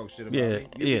just to talk shit about me.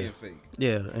 You're being fake.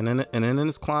 Yeah, and then in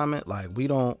this climate, like, we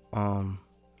don't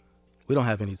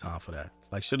have any time for that.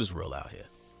 Like, shit is real out here.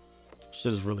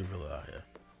 Shit is really real out here.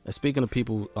 And speaking of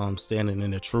people standing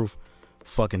in the truth,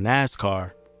 fucking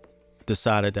NASCAR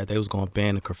decided that they was gonna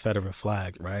ban the Confederate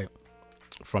flag, right,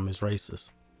 from its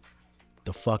races.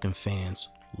 The fucking fans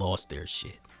lost their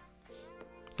shit.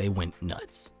 They went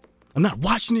nuts. I'm not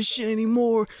watching this shit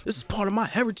anymore. This is part of my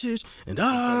heritage. And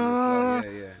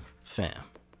Yeah. fam,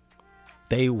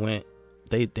 they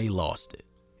lost it.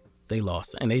 They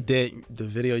lost it. And they did the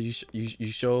video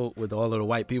you showed with all of the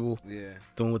white people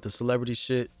doing with the celebrity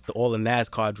shit. All the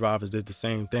NASCAR drivers did the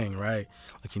same thing, right?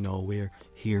 Like, we're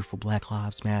here for Black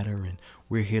Lives Matter, and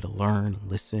we're here to learn and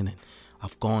listen, and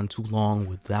I've gone too long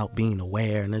without being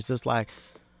aware. And it's just like,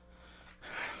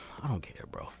 I don't care,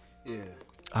 bro. Yeah.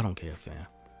 I don't care, fam.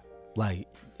 Like,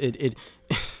 it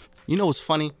what's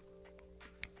funny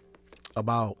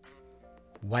about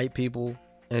white people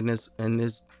in this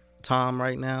time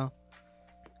right now?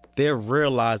 They're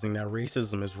realizing that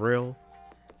racism is real.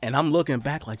 And I'm looking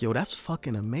back like, yo, that's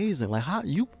fucking amazing. Like, how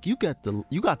you got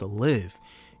to live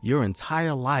your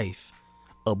entire life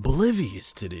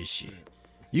oblivious to this shit.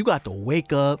 You got to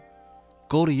wake up,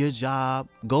 go to your job,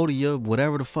 go to your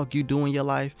whatever the fuck you do in your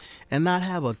life, and not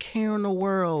have a care in the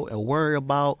world and worry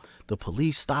about the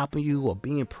police stopping you or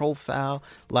being profiled.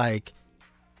 Like,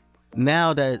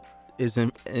 now that it's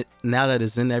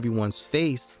in everyone's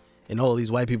face, and all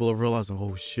these white people are realizing,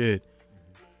 oh shit,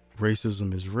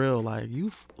 racism is real.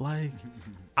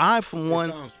 I for one,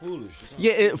 it sounds foolish.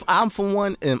 I'm for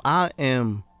one, and I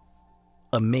am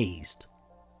amazed.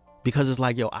 Because it's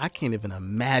like, yo, I can't even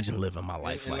imagine living my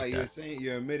life and like that.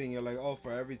 You're admitting, you're like, oh,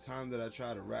 for every time that I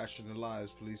try to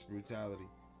rationalize police brutality.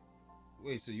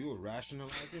 Wait, so you were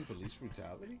rationalizing police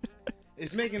brutality?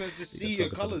 It's making us just see your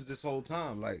colors this whole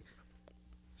time. Like,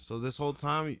 so this whole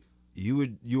time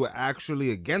you were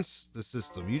actually against the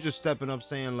system. You just stepping up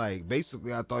saying, like,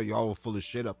 basically, I thought y'all were full of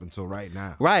shit up until right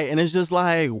now. Right, and it's just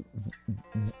like,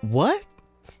 what?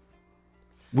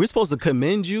 We're supposed to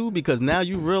commend you because now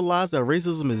you realize that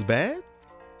racism is bad?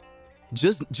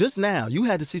 Just now, you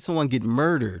had to see someone get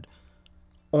murdered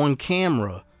on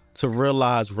camera to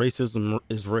realize racism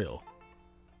is real.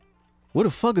 Where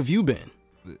the fuck have you been?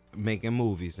 Making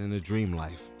movies in the dream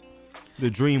life. The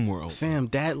dream world. Fam,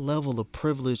 that level of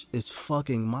privilege is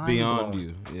fucking mind-blowing. Beyond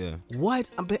you, yeah. What?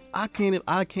 I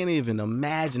can't even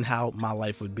imagine how my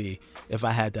life would be if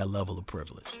I had that level of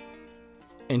privilege.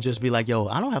 And just be like, yo,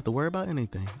 I don't have to worry about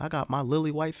anything. I got my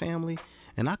lily white family,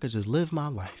 and I could just live my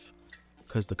life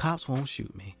because the cops won't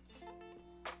shoot me.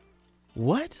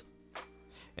 What?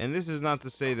 And this is not to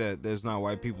say that there's not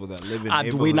white people that live in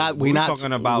neighborhoods. We're not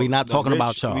talking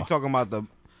about y'all. We're talking about the.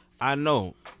 I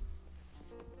know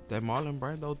that Marlon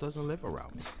Brando doesn't live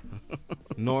around me,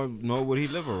 nor would he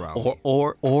live around me.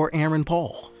 Or Aaron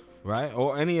Paul. Right?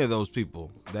 Or any of those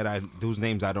people whose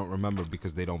names I don't remember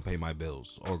because they don't pay my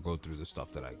bills or go through the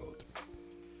stuff that I go through.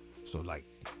 So, like,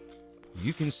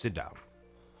 you can sit down.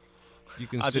 You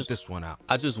can sit this one out.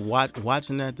 I just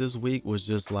watching that this week was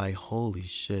just like, holy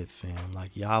shit, fam.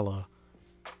 Like, y'all are,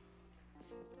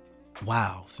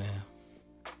 wow, fam.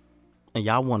 And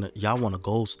y'all want a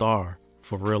gold star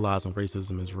for realizing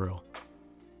racism is real.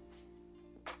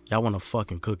 Y'all want a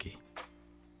fucking cookie.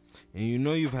 And you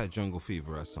know you've had jungle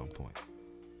fever at some point.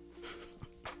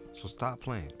 So stop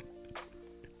playing.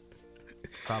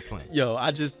 Stop playing. Yo,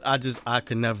 I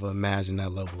could never imagine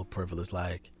that level of privilege.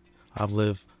 Like, I've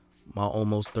lived my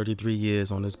almost 33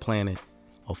 years on this planet,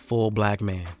 a full black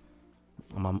man.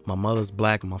 My mother's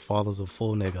black and my father's a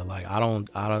full nigga. Like, I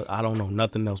don't know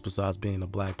nothing else besides being a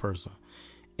black person.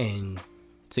 And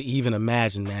to even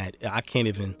imagine that,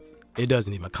 it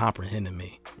doesn't even comprehend to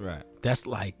me. Right. That's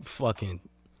like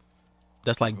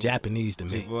Japanese to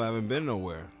me. People haven't been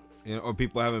nowhere, or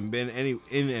people haven't been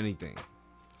in anything.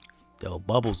 Yo,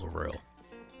 bubbles are real.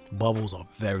 Bubbles are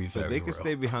very, very real. They can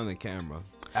stay behind the camera,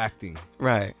 acting.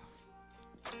 Right.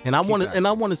 And I want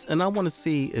to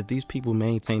see if these people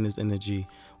maintain this energy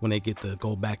when they get to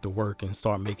go back to work and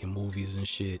start making movies and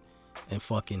shit and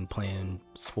fucking playing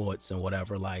sports and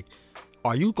whatever. Like,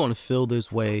 are you going to feel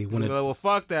this way when well,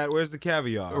 fuck that. Where's the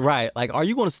caviar? Right. Like, are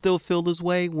you going to still feel this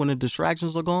way when the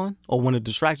distractions are gone, or when the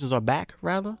distractions are back,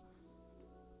 rather?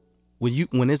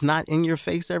 When it's not in your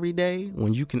face every day,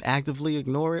 when you can actively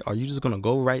ignore it, are you just going to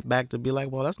go right back to be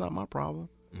like, well, that's not my problem?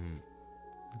 Mm-hmm.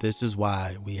 This is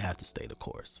why we have to stay the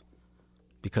course,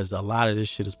 because a lot of this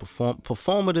shit is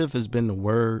performative has been the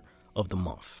word of the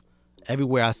month.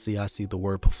 Everywhere I see the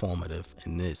word performative,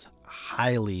 and it's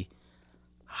highly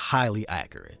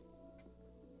accurate,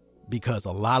 because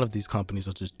a lot of these companies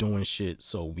are just doing shit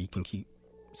so we can keep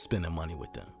spending money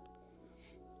with them.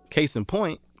 Case in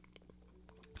point,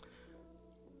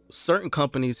 certain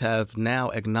companies have now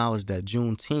acknowledged that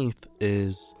Juneteenth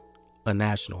is a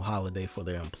national holiday for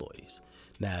their employees.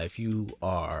 Now, if you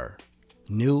are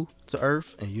new to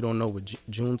Earth and you don't know what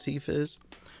Juneteenth is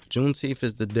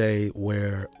the day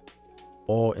where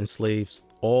all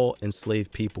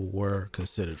enslaved people were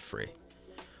considered free.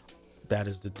 That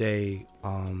is the day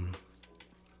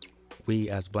we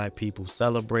as black people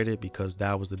celebrated, because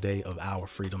that was the day of our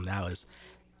freedom. Now is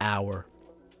our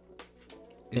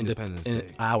Independence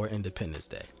Day. Our Independence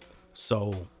Day.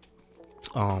 So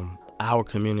our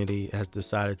community has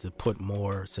decided to put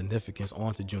more significance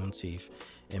onto Juneteenth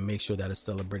and make sure that it's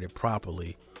celebrated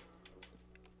properly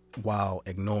while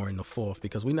ignoring the 4th,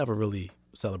 because we never really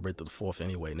celebrated the 4th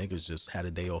anyway. Niggas just had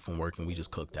a day off from work and we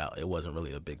just cooked out. It wasn't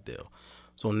really a big deal.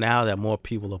 So now that more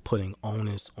people are putting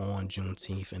onus on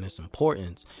Juneteenth and its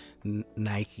importance,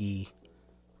 Nike,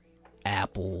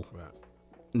 Apple, Right.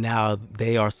 now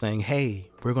they are saying, hey,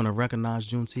 we're going to recognize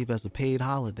Juneteenth as a paid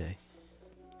holiday.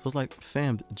 So it's like,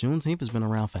 fam, Juneteenth has been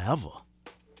around forever.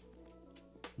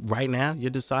 Right now,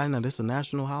 you're deciding that it's a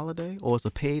national holiday or it's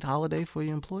a paid holiday for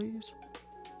your employees?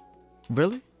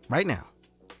 Really? Right now?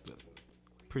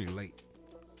 Pretty late.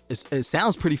 It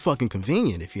sounds pretty fucking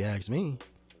convenient if you ask me.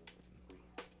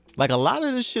 Like, a lot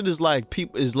of this shit is like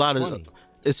people is a lot of Funny.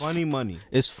 it's Funny money.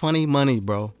 It's funny money,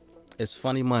 bro. It's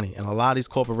funny money, and a lot of these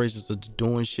corporations are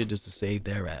doing shit just to save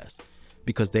their ass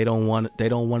because they don't want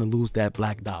to lose that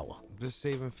black dollar. Just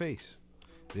saving face.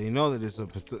 They know that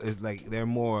it's like they're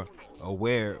more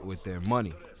aware with their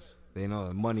money. They know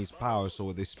that money's power, so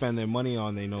what they spend their money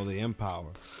on, they know they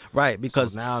empower. Right,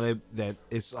 because So now that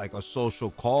it's like a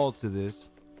social call to this,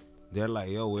 they're like,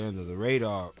 yo, we're under the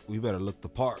radar. We better look the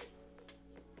part.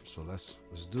 So let's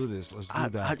do this. Let's do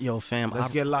that. Yo, fam, Let's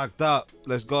get locked up.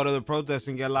 Let's go to the protest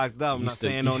and get locked up. I'm not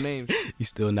saying no names. You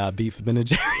still not beef for Ben and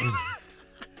Jerry's?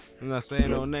 I'm not saying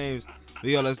no names. But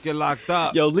yo, let's get locked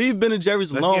up. Yo, leave Ben and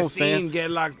Jerry's alone, let's get seen, fam.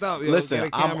 get locked up. Yo, Listen, get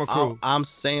a camera crew. I'm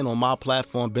saying on my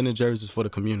platform, Ben and Jerry's is for the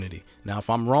community. Now, if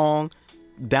I'm wrong,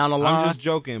 down the line, I'm just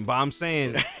joking, but I'm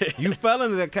saying you fell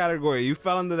into that category. You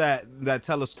fell into that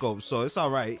telescope, so it's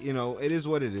all right. You know, it is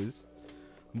what it is.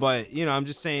 But you know, I'm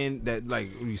just saying that, like,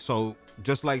 so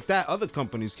just like that, other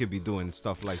companies could be doing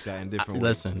stuff like that in different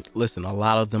ways. Listen. A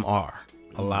lot of them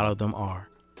are.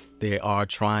 They are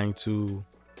trying to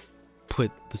put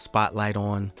the spotlight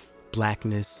on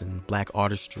blackness and black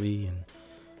artistry and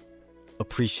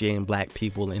appreciating black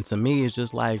people. And to me, it's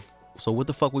just like, so what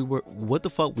the fuck we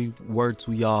were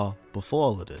to y'all before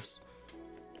all of this?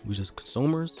 We just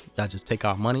consumers? Y'all just take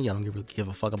our money? Y'all don't give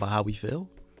a fuck about how we feel?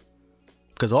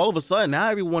 Because all of a sudden, now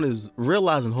everyone is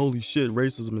realizing, holy shit,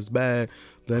 racism is bad.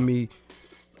 Let me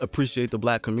appreciate the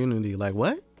black community. Like,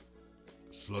 what?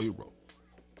 Slow your roll.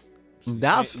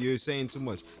 Now You're saying too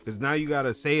much. Because now you got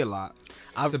to say a lot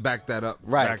to back that up.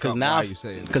 Right, because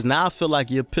now I feel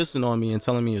like you're pissing on me and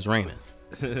telling me it's raining.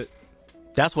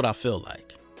 That's what I feel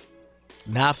like.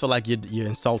 Now I feel like you're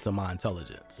insulting my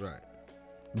intelligence. Right.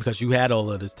 Because you had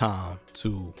all of this time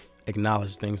to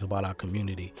acknowledge things about our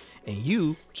community, and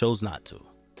you chose not to.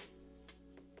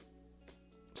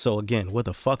 So again, what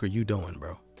the fuck are you doing,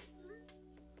 bro?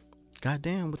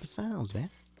 Goddamn with the sounds, man.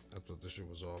 I thought this shit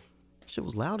was off. Shit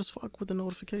was loud as fuck with the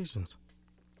notifications.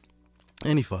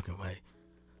 Any fucking way.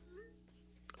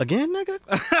 Again, nigga?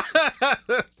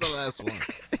 That's the last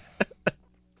one.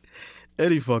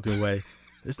 Any fucking way.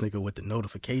 This nigga with the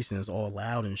notifications all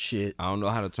loud and shit. I don't know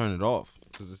how to turn it off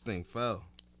because this thing fell.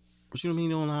 What you mean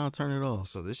you don't know how to turn it off?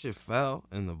 So this shit fell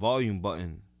and the volume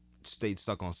button stayed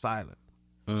stuck on silent.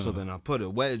 So then I put a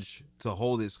wedge to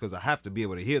hold it because I have to be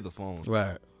able to hear the phone.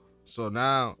 Right. So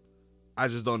now I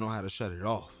just don't know how to shut it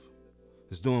off.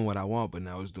 It's doing what I want, but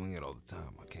now it's doing it all the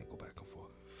time. I can't go back and forth.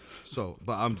 So,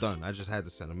 but I'm done. I just had to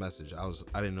send a message.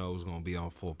 I didn't know it was gonna be on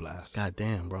full blast. God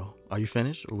damn, bro. Are you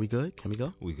finished? Are we good? Can we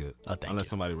go? We good. Oh, thank Unless you.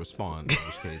 somebody responds,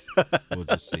 in which case we'll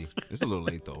just see. It's a little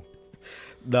late though.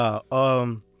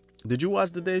 Nah. Did you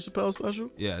watch the Dave Chappelle special?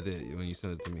 Yeah, I did when you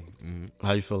sent it to me. Mm-hmm.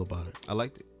 How you feel about it? I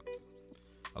liked it.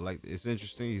 It's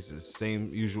interesting. He's the same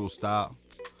usual style,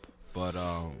 but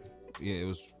yeah, it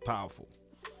was powerful.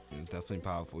 Definitely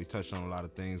powerful. He touched on a lot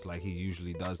of things like he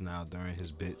usually does now during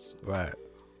his bits. Right.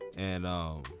 And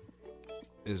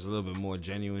it's a little bit more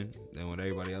genuine than what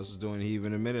everybody else was doing. He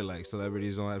even admitted like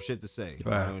celebrities don't have shit to say.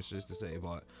 Right. Don't have shit to say.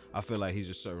 But I feel like he's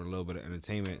just serving a little bit of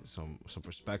entertainment, some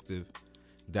perspective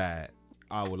that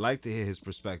I would like to hear his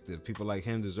perspective. People like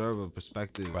him deserve a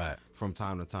perspective Right. from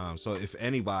time to time. So if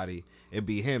anybody, it'd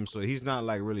be him. So he's not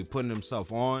like really putting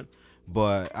himself on,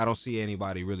 but I don't see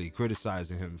anybody really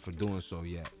criticizing him for doing so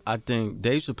yet. I think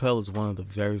Dave Chappelle is one of the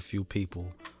very few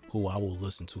people who I will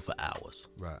listen to for hours.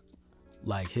 Right.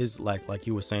 Like his like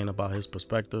you were saying about his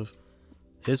perspective,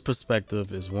 his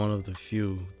perspective is one of the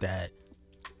few that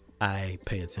I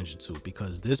pay attention to,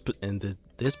 because this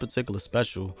particular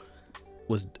special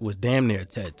was damn near a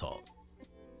TED Talk.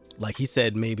 Like, he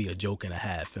said maybe a joke and a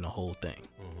half in the whole thing,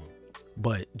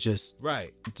 but just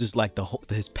like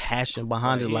his passion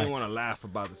behind it. He like, didn't want to laugh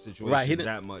about the situation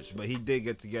that much, but he did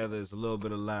get together. It's a little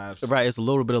bit of laughs. Right, it's a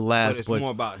little bit of laughs, but it's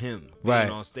more about him being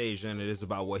on stage than it is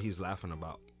about what he's laughing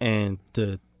about. And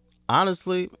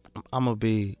honestly, I'm gonna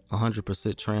be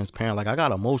 100% transparent. Like, I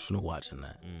got emotional watching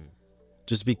that,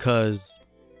 just because,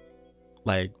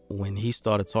 like, when he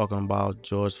started talking about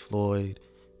George Floyd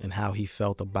and how he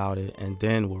felt about it, and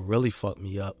then what really fucked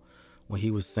me up when he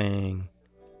was saying,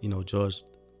 you know,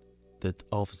 that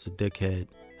Officer Dickhead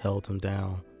held him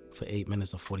down for 8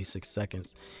 minutes and 46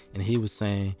 seconds, and he was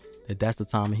saying that that's the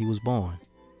time he was born.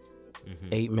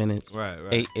 8 minutes,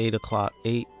 right. 8 o'clock,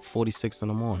 8:46 in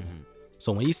the morning.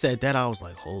 So when he said that, I was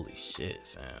like, holy shit,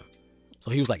 fam. So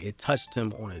he was like, it touched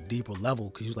him on a deeper level,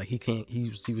 because he was like,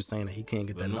 he was saying that he can't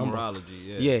get that number.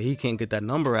 Yeah, he can't get that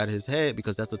number out of his head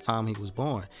because that's the time he was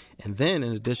born. And then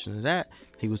in addition to that,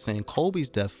 he was saying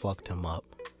Kobe's death fucked him up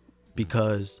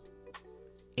because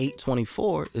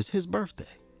 8/24 is his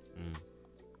birthday.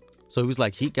 So he was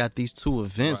like, he got these two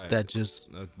events that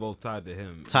just both tied to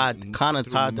him, tied to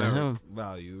him.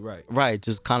 Value, right,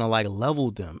 just kind of like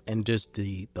leveled them, and just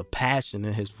the passion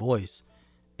in his voice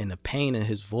and the pain in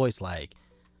his voice. Like,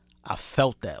 I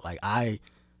felt that. Like, I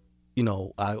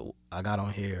got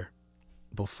on here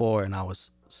before and I was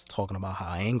talking about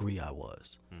how angry I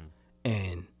was,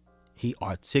 and he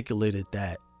articulated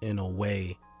that in a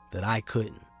way that I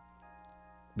couldn't,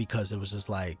 because it was just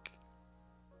like,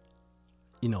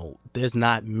 you know, there's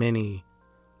not many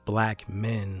black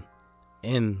men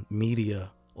in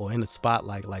media or in the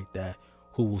spotlight like that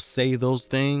who will say those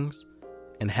things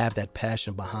and have that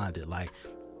passion behind it. Like,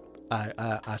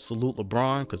 I salute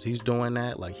LeBron, because he's doing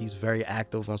that. Like, he's very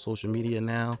active on social media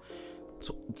now,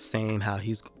 saying how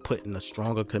he's putting a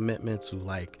stronger commitment to,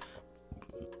 like,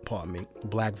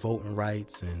 black voting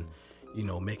rights, and, you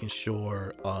know, making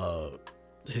sure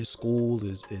his school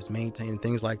is maintaining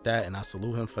things like that, and I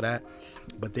salute him for that.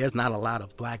 But there's not a lot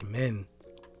of black men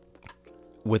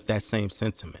with that same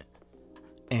sentiment,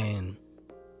 and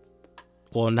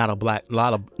not a black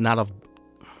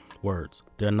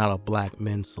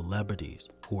men celebrities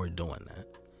who are doing that.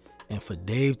 And for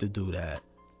Dave to do that,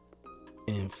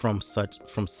 and from such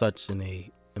an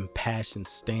impassioned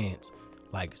stance,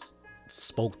 like,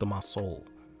 spoke to my soul.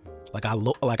 Like,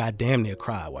 I damn near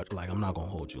cried. Like, I'm not gonna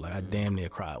hold you. Like, I damn near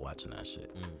cried watching that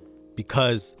shit,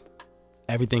 because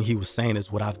everything he was saying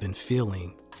is what I've been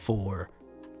feeling for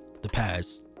the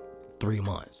past 3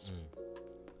 months.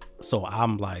 So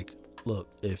I'm like, look,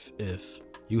 if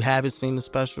you haven't seen the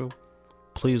special,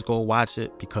 please go watch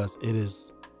it, because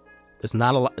it's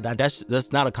not a lot.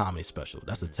 That's not a comedy special.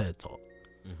 That's a TED Talk.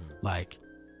 Like,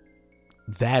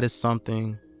 that is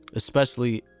something,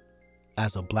 especially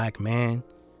as a black man,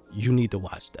 you need to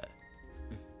watch that,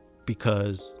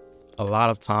 because a lot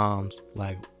of times,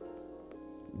 like,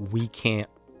 we can't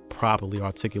properly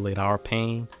articulate our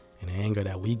pain and the anger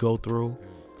that we go through.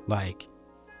 Like,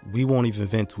 we won't even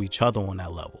vent to each other on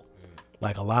that level.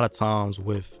 Like, a lot of times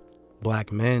with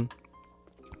black men,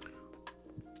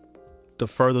 the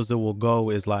furthest it will go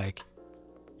is like,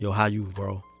 yo, how you,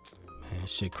 bro? Man,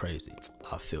 shit crazy.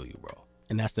 I feel you, bro.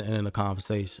 And that's the end of the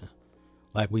conversation.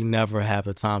 Like, we never have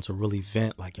the time to really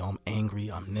vent. Like, yo, I'm angry,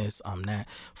 I'm this, I'm that.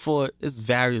 For it's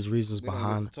various reasons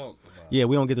behind it. Yeah,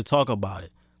 we don't get to talk about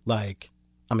it. Like,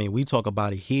 I mean, we talk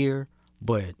about it here,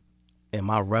 but in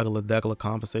my regular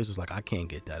conversations, like, I can't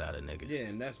get that out of niggas. Yeah,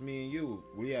 and that's me and you.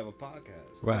 We have a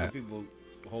podcast. Right. Other people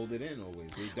hold it in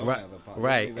always. They don't have a podcast.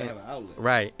 Right. They don't even have an outlet.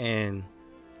 Right. And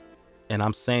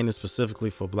I'm saying this specifically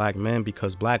for black men,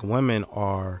 because black women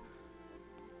are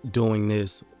doing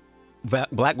this.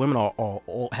 Black women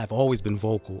have always been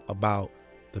vocal about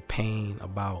the pain,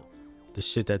 about the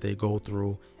shit that they go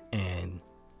through, and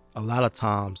a lot of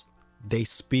times they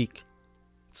speak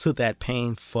to that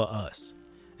pain for us.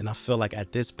 And I feel like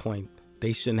at this point,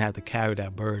 they shouldn't have to carry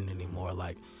that burden anymore.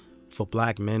 Like, for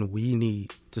black men, we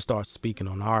need to start speaking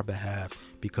on our behalf,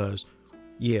 because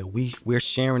yeah, we're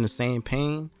sharing the same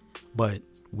pain, but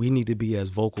we need to be as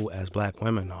vocal as black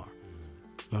women are. You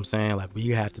know what I'm saying? Like, we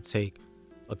have to take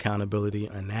accountability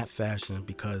in that fashion,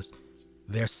 because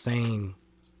they're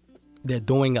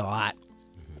doing a lot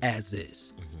as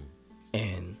is.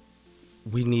 And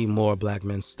we need more black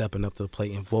men stepping up to the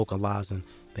plate and vocalizing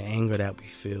the anger that we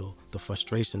feel, the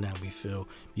frustration that we feel,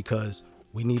 because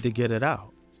we need to get it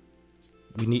out.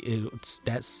 We need it.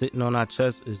 That sitting on our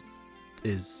chest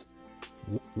is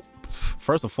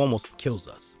first and foremost kills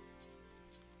us.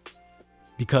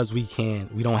 because we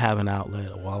don't have an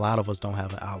outlet, or a lot of us don't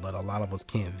have an outlet. A lot of us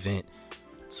can't vent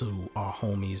to our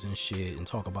homies and shit and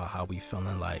talk about how we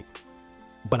feeling like.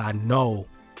 But I know,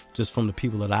 just from the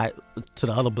people to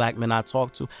the other black men I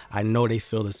talk to, I know they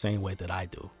feel the same way that I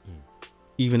do,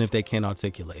 even if they can't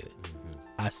articulate it.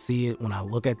 I see it when I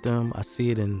look at them. I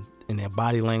see it in their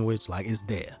body language, like it's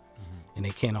there, and they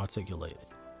can't articulate it.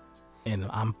 And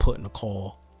I'm putting a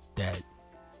call to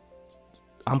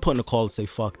say,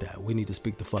 fuck that. We need to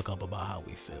speak the fuck up about how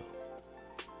we feel.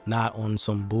 Not on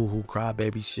some boo-hoo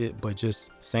crybaby shit, but just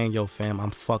saying, yo, fam,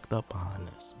 I'm fucked up behind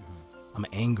this. I'm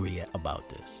angry about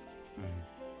this.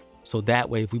 So that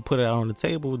way, if we put it out on the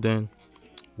table, then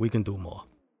we can do more.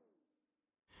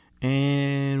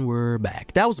 And we're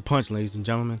back. That was a punch, ladies and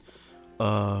gentlemen.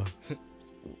 We'll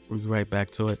get right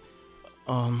back to it.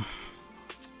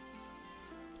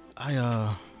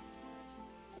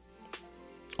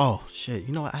 Oh shit!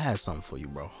 You know what? I had something for you,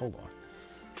 bro. Hold on.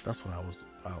 That's what I was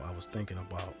thinking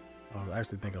about. I was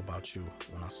actually thinking about you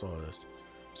when I saw this.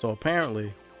 So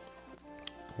apparently,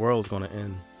 the world's gonna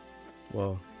end.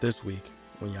 Well, this week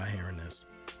when y'all hearing this,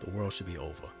 the world should be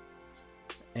over.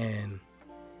 And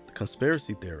the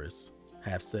conspiracy theorists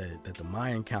have said that the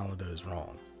Mayan calendar is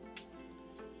wrong,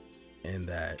 and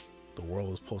that the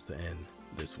world is supposed to end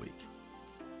this week.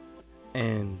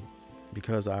 And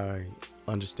because I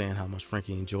understand how much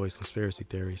Frankie enjoys conspiracy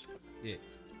theories,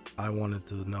 I wanted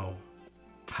to know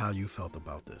how you felt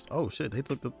about this. Oh shit, they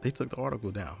took the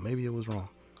article down. Maybe it was wrong.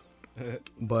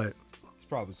 But it's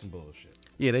probably some bullshit.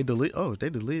 Yeah, they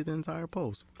deleted the entire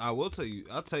post. I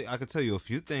can tell you a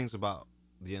few things about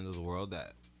the end of the world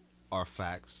that are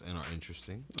facts and are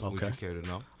interesting. Okay. Would you care to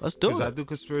know? Let's do it. Because I do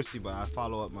conspiracy, but I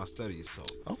follow up my studies. So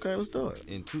okay, let's do it.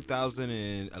 In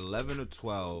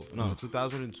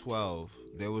 2012,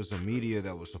 there was a meteor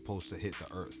that was supposed to hit the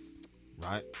Earth,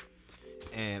 right?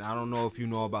 And I don't know if you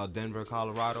know about Denver,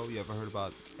 Colorado. You ever heard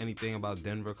about anything about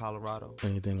Denver, Colorado?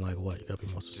 Anything like what? You gotta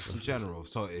be more specific. Just in general.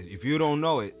 So if you don't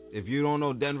know it, if you don't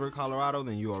know Denver, Colorado,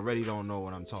 then you already don't know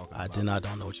what I'm talking about. I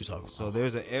don't know what you're talking about. So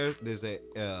there's a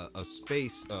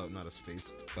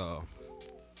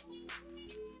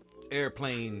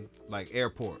airplane, like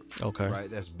airport. Okay.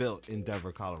 Right. That's built in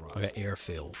Denver, Colorado. Like an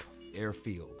airfield.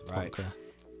 Right. Okay.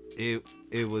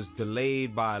 It was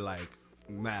delayed by like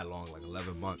mad long, like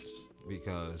 11 months.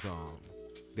 Because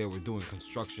they were doing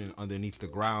construction underneath the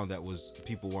ground that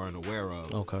people weren't aware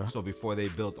of. Okay. So before they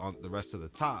built on the rest of the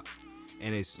top,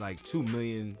 and it's like $2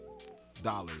 million.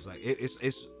 Like it's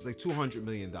like $200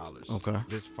 million. Okay.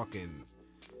 This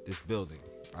building,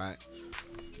 right?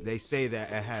 They say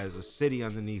that it has a city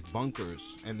underneath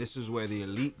bunkers, and this is where the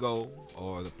elite go,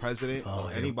 or the president,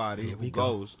 or anybody who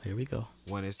goes. Here we go.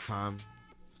 When it's time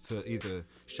to either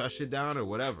shut shit down or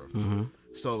whatever. Mm-hmm.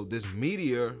 So this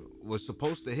meteor was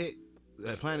supposed to hit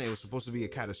that planet. It was supposed to be a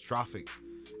catastrophic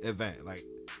event, like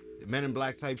Men in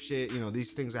Black type shit. You know,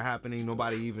 these things are happening.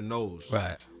 Nobody even knows.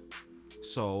 Right.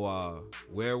 So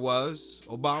where was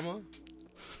Obama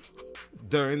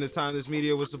during the time this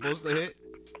meteor was supposed to hit?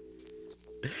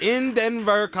 In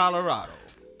Denver, Colorado.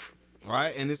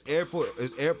 Right? And this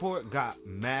airport got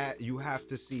mad. You have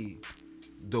to see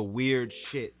the weird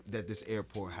shit that this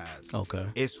airport has. Okay.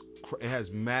 It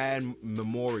has mad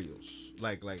memorials.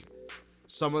 Like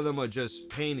some of them are just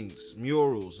paintings,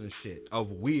 murals and shit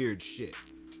of weird shit.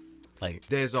 Like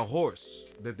there's a horse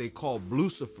that they call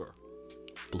Blucifer.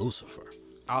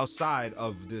 Outside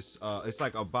of this, it's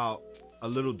like about a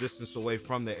little distance away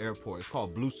from the airport. It's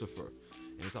called Blucifer.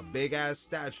 And it's a big ass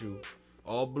statue,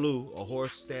 all blue, a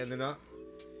horse standing up,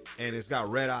 and it's got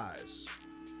red eyes.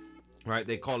 Right,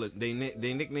 they call it. They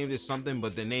nicknamed it something,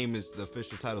 but the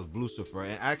official title is Blucifer.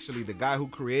 And actually, the guy who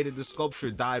created the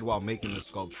sculpture died while making the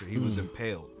sculpture. He was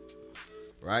impaled.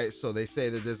 Right, so they say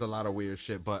that there's a lot of weird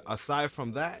shit. But aside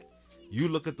from that, you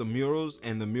look at the murals,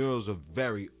 and the murals are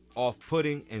very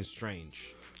off-putting and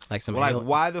strange. Like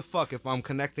why the fuck, if I'm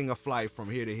connecting a flight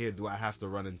from here to here, do I have to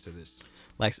run into this?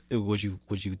 Like, would you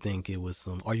think it was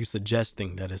some? Are you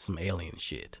suggesting that it's some alien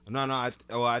shit? No. I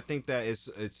think that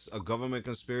it's a government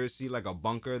conspiracy, like a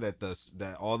bunker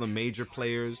that all the major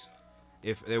players,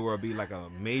 if there were to be like a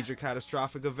major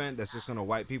catastrophic event that's just gonna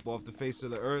wipe people off the face of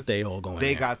the earth, they all going.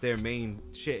 They got their main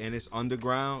shit, and it's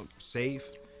underground, safe.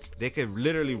 They could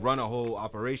literally run a whole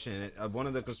operation. One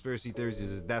of the conspiracy theories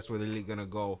is that's where they're gonna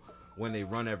go when they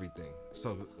run everything.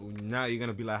 So now you're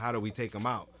gonna be like, how do we take them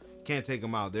out? Can't take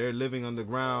them out. They're living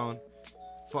underground,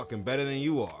 fucking better than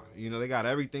you are. You know, they got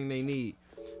everything they need.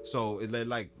 So they're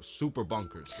like super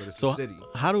bunkers, but it's a city.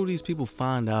 How do these people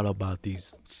find out about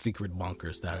these secret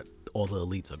bunkers that all the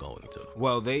elites are going to.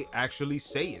 Well, they actually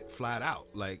say it flat out.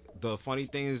 Like, the funny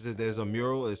thing is that there's a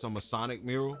mural. It's a Masonic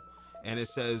mural, and it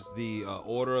says the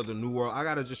Order of the New World. I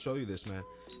gotta just show you this, man,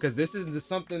 because this is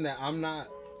something that I'm not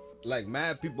like.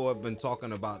 Mad people have been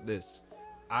talking about this.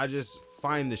 I just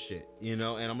find the shit, and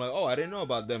I'm like, oh, I didn't know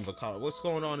about Denver, Colorado. What's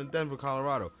going on in Denver,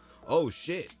 Colorado? Oh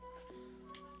shit.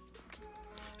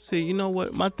 See, you know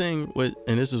what? My thing with,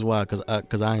 and this is why,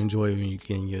 because I enjoy when you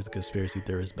getting your conspiracy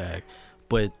theorist bag,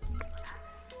 but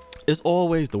it's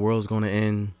always the world's going to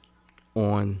end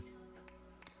on.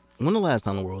 When the last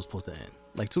time the world was supposed to end?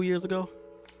 Like 2 years ago?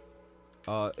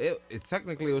 It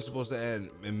technically was supposed to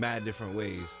end in mad different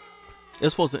ways.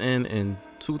 It's supposed to end in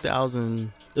 2000.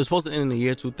 It was supposed to end in the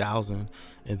year 2000,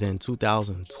 and then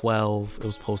 2012 it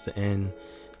was supposed to end,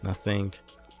 and I think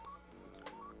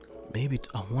maybe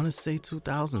I want to say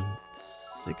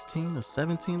 2016 or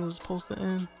 17 it was supposed to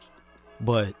end,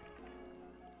 but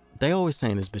they always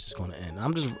saying this bitch is going to end.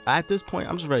 I'm just at this point,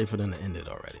 I'm just ready for them to end it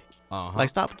already. Like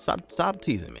stop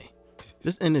teasing me.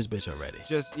 Just end this bitch already.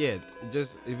 Just if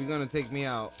you're gonna take me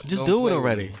out, just do it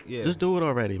already. Yeah. Just do it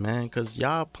already, man. Cause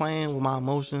y'all playing with my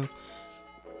emotions.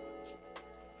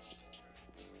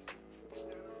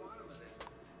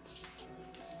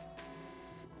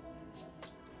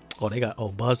 Oh,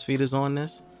 BuzzFeed is on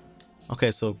this. Okay,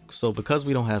 so because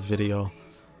we don't have video,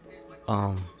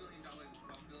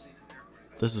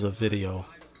 this is a video.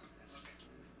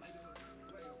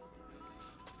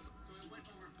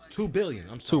 $2 billion.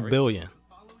 $2 billion.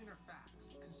 Following are facts.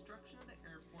 Construction of the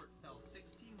airport fell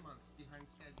 16 months behind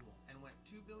schedule and went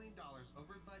 $2 billion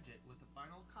over budget with a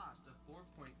final cost of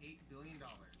 $4.8 billion.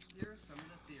 Here are some of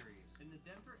the theories. In the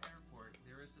Denver airport,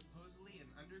 there is supposedly an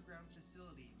underground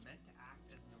facility meant to act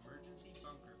as an emergency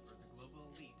bunker for the global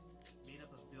elite, made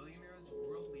up of billionaires,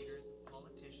 world leaders,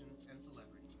 politicians, and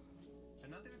celebrities.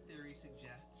 Another theory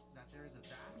suggests that there is a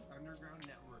vast underground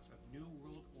network of New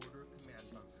World Order command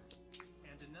bunkers.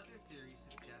 And another theory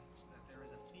suggests that there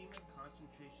is a FEMA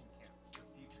concentration camp for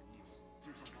future use.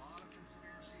 There's a lot of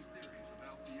conspiracy theories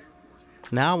about the airport.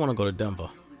 Now I want to go to Denver.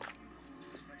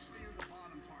 Especially in the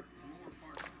bottom part, the lower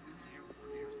part of the airport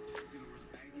here, where the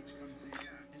baggage comes in.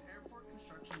 An airport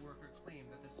construction worker claimed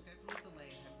that the scheduled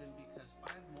delay had been because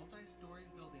 5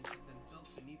 multi-storied buildings had been built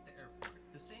beneath the airport.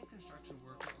 The same construction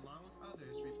worker, along with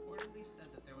others, reportedly said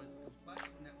that there was a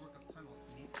complex network of tunnels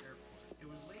beneath the airport. It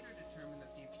was later determined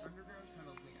that these underground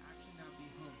tunnels may actually now be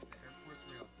home to the airport's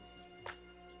rail system.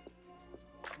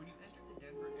 When you enter the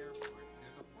Denver airport,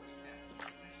 there's a horse statue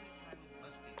officially titled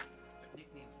Mustang, but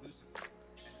nicknamed Lucifer,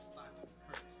 and is thought to be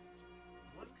cursed.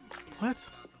 One conspiracy What?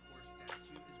 about the horse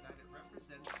statue is that it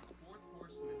represents the 4th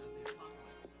horseman of the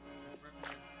apocalypse, which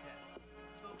represents death,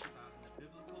 spoken about in the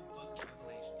biblical book of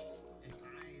Revelation. Its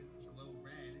eyes glow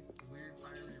red, weird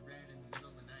fiery red in the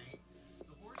middle of the night.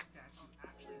 The horse statue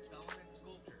actually fell on its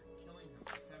sculpture, killing him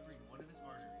by severing one of his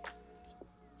arteries.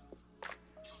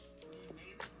 We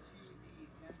made it to the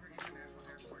Denver International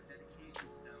Airport dedication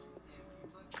stone. If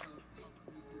you look closely,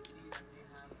 you can see that they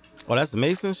have Oh, that's the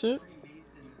Mason shit? the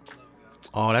Freemason logo.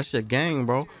 Oh, that's your gang,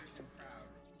 bro. And proud.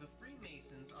 The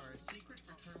Freemasons are a secret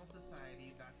fraternal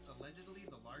society that's allegedly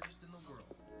the largest in the world.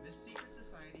 This secret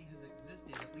society has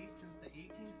existed at least since the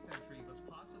 18th century, but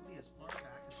possibly as far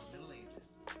back as the Middle Ages.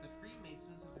 The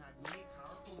Freemasons have had many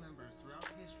powerful members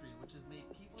throughout history, which has made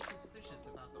people suspicious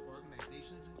about the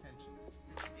organization's intentions.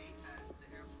 The date at the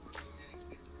airport was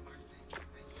dedicated to March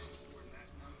 1934, and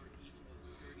that number equals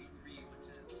 33,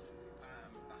 which is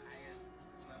the highest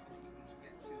level you can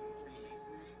get to in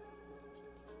Freemasonry.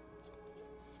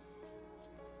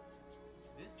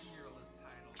 This mural is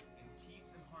titled In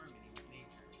Peace and Harmony with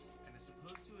Nature and is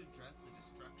supposed to address the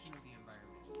destruction of the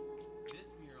environment.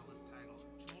 This mural is titled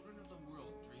Children of the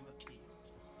World Dream of Peace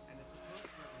and is supposed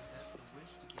to represent the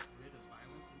wish to get rid of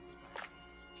violence in society.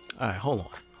 All right, hold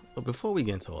on. But before we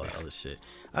get into all that other shit,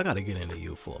 I gotta get into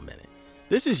you for a minute.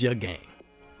 This is your gang.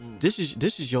 This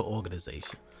is your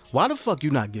organization. Why the fuck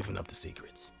you not giving up the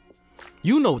secrets?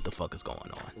 You know what the fuck is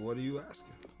going on. What are you asking?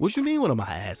 What you mean? What am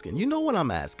I asking? You know what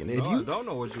I'm asking. If No, you I don't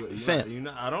know what Fam.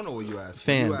 I don't know what you asking.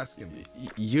 fam, You asking me?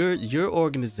 your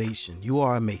organization. You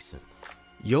are a Mason.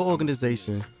 Your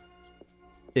organization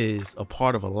is a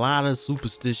part of a lot of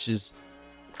superstitious,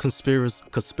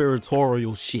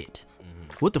 conspiratorial shit.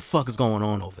 What the fuck is going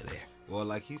on over there? Well,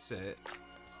 like he said,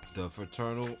 the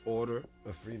Fraternal Order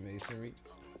of Freemasonry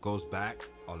goes back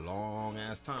a long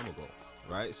ass time ago,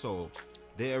 right? So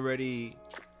they already,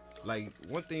 like,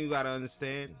 one thing you gotta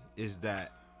understand is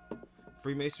that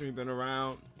Freemasonry been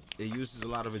around. It uses a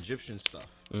lot of Egyptian stuff.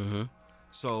 Mm-hmm.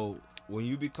 So when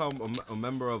you become a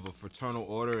member of a fraternal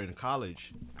order in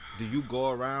college, do you go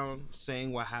around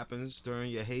saying what happens during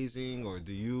your hazing, or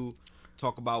do you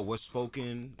talk about what's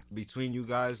spoken between you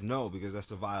guys? No, because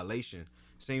that's a violation.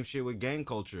 Same shit with gang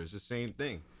culture. It's the same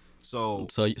thing. So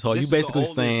are you this is basically the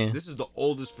oldest, saying this is the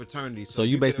oldest fraternity? So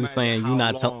you can basically imagine saying how you're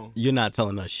long- not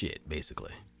telling us shit,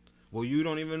 basically. Well, you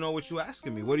don't even know what you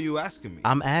asking me. What are you asking me?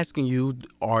 I'm asking you,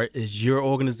 is your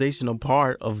organization a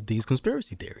part of these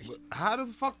conspiracy theories? How the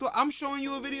fuck do I'm showing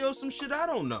you a video of some shit I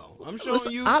don't know? I'm showing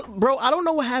Listen, you. bro, I don't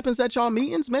know what happens at y'all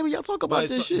meetings. Maybe y'all talk about But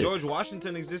this shit. George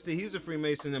Washington existed. He's a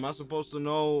Freemason. Am I supposed to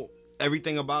know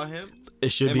everything about him? It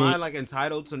should Am be. I like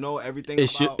entitled to know everything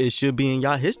It about should be in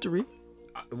y'all history.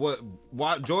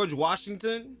 what George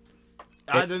Washington?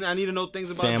 I need to know things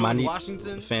about George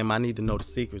Washington. Fam, I need to know the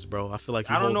secrets, bro. I feel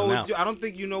like I don't know. out. I don't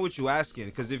think you know what you asking,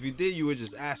 because if you did, you would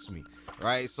just ask me,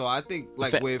 right? So I think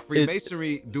like Fa- with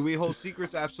Freemasonry, do we hold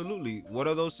secrets? Absolutely. What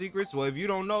are those secrets? Well, if you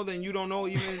don't know, then you don't know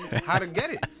even how to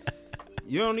get it.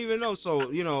 You don't even know. So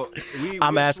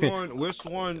I'm asking. We're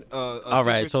sworn. All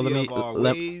right. So let me of our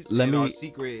let, ways let and me our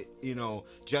secret,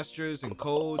 gestures and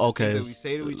codes. Okay. That we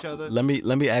say to each other. Let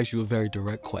me ask you a very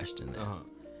direct question.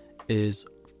 Then.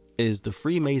 Is the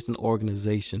Freemason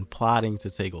organization plotting to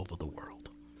take over the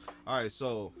world? All right,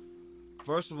 so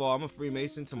first of all, I'm a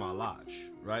Freemason to my lodge,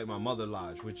 right? My mother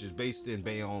lodge, which is based in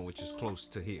Bayonne, which is close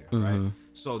to here, right?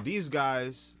 So these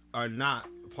guys are not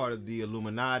part of the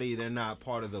Illuminati. They're not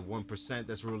part of the 1%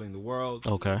 that's ruling the world.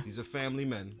 Okay. These are family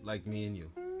men like me and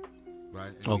you,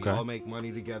 right? And Okay. we all make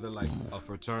money together like a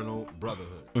fraternal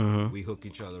brotherhood. We hook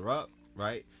each other up,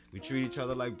 right? We treat each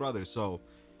other like brothers. So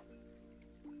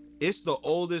it's the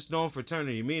oldest known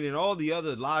fraternity, meaning all the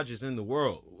other lodges in the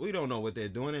world, we don't know what they're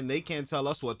doing, and they can't tell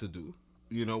us what to do,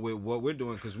 with what we're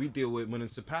doing, because we deal with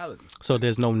municipalities. So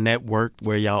there's no network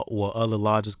where other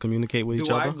lodges communicate with each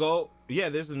Do other? I go? Yeah,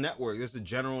 there's a network. There's a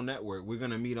general network. We're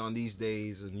going to meet on these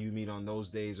days, and you meet on those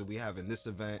days, or we having this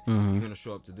event. You're going to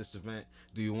show up to this event.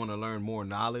 Do you want to learn more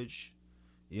knowledge?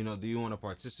 Do you want to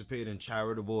participate in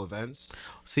charitable events?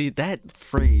 See, that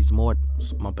phrase more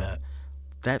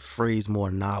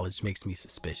knowledge makes me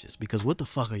suspicious, because what the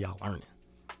fuck are y'all learning?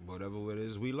 Whatever it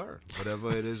is we learn. Whatever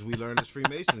it is we learn as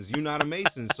Freemasons. You're not a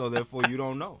Mason, so therefore you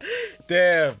don't know.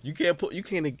 Damn, you can't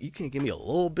give me a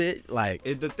little bit, like.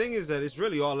 The thing is that it's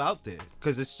really all out there,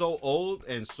 because it's so old,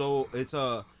 and so it's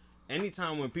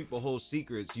anytime when people hold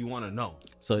secrets, you want to know.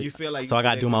 So you feel like I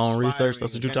gotta do my own research.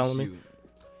 That's what you're against telling me. you.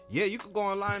 Yeah, you could go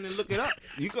online and look it up.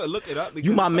 You could look it up.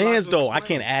 You my it's a lot mans to though. I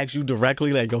explain. can't ask you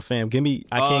directly. Like, yo, fam, give me.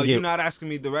 I can't You're get. not asking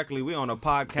me directly. We on a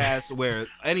podcast where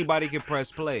anybody can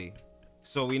press play.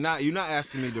 So you're not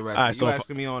asking me directly. All right, so you're if-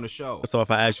 asking me on the show. So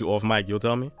if I ask you off mic, you'll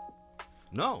tell me.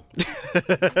 No.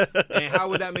 And how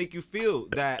would that make you feel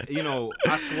that,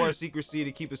 I swore secrecy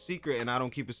to keep a secret and I don't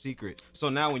keep a secret? So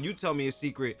now when you tell me a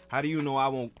secret, how do you know I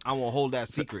won't hold that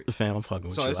secret? Fam, I'm fucking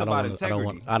with So you. it's I about don't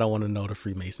integrity. I don't want to know the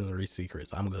Freemasonry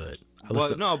secrets. I'm good.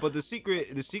 But the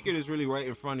secret is really right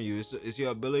in front of you. It's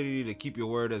your ability to keep your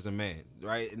word as a man,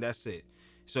 right? And that's it.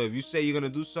 So if you say you're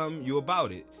gonna do something, you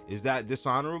about it. Is that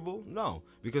dishonorable? No,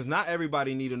 because not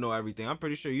everybody need to know everything. I'm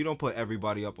pretty sure you don't put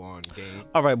everybody up on game.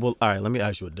 All right. Let me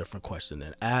ask you a different question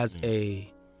then.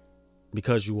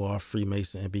 Because you are a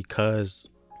Freemason and because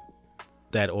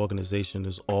that organization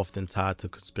is often tied to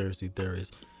conspiracy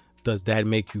theories, does that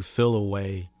make you feel a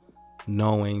way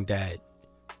knowing that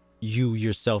you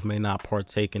yourself may not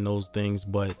partake in those things,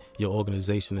 but your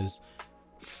organization is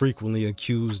frequently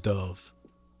accused of,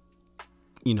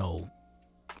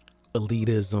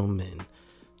 elitism and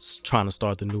trying to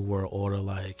start the new world order?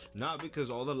 Like, Not because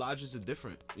all the lodges are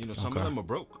different. Some Okay. of them are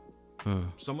broke.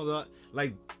 Some of the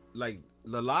like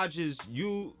the lodges.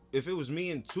 If it was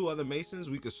me and two other Masons,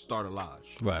 we could start a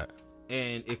lodge. right.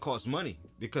 And it costs money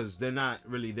because they're not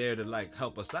really there to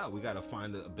help us out. We got to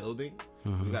find a building.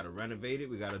 We got to renovate it.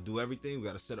 We got to do everything. We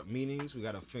got to set up meetings. We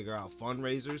got to figure out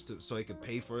fundraisers so it could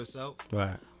pay for itself.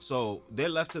 Right. So they're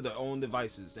left to their own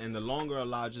devices. And the longer a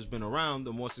lodge has been around,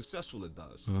 the more successful it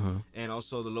does. And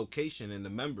also the location and the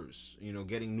members,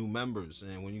 getting new members.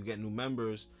 And when you get new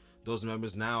members, those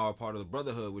members now are part of the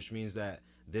brotherhood, which means that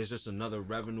there's just another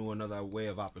revenue, another way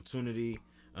of opportunity,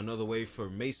 another way for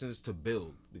Masons to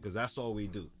build, because that's all we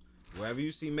do. Wherever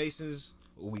you see Masons,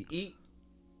 we eat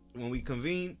when we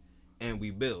convene and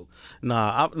we build.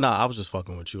 I was just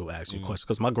fucking with you, asking you a question,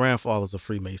 because my grandfather's a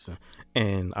Freemason,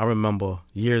 and I remember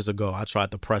years ago I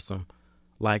tried to press him,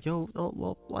 like, yo,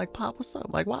 like, Pop, what's up?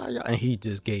 Like, why are y'all? And he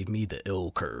just gave me the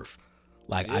ill curve.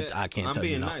 Like, Yeah, I can't I'm tell you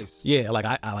being nothing. nice. Yeah, like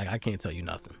I can't tell you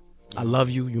nothing. I love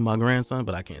you, you my grandson,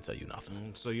 but I can't tell you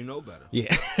nothing. So you know better. Yeah.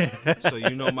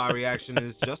 So my reaction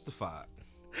is justified.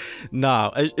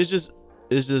 Nah, it's just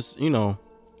it's just, you know,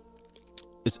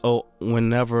 it's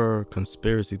whenever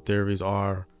conspiracy theories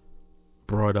are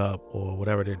brought up or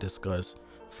whatever they're discussed,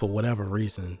 for whatever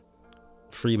reason,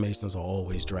 Freemasons are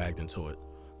always dragged into it.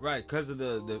 Right, because of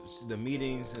the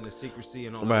meetings and the secrecy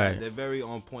and all Right. that. They're very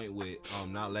on point with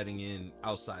not letting in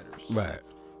outsiders. Right.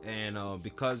 And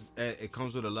because it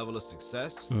comes with a level of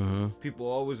success, people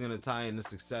are always going to tie in the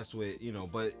success with, you know,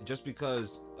 but just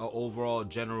because an overall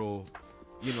general,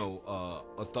 you know,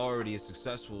 authority is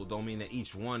successful don't mean that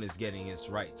each one is getting its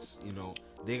rights. You know,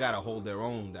 they got to hold their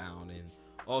own down. And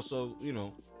also, you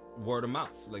know, word of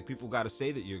mouth. Like, people got to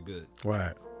say that you're good.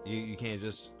 Right. You can't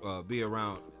just be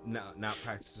around not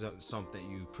practice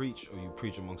something you preach, or you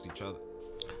preach amongst each other.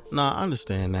 No, I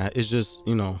understand that. It's just,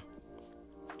 you know,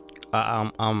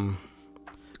 I'm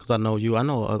because I know you. I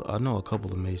know a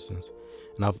couple of Masons,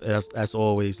 and that's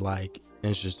always like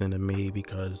interesting to me,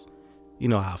 because you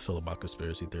know how I feel about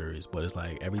conspiracy theories. But it's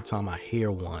like every time I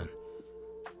hear one,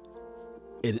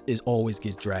 it always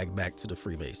gets dragged back to the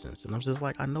Freemasons, and I'm just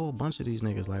like, I know a bunch of these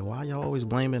niggas. Like, why y'all always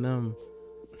blaming them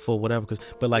for whatever?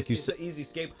 But like it's an easy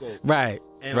scapegoat, right?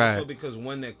 And right. also because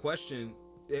when they're questioned,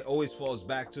 it always falls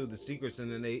back to the secrets,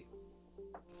 and then they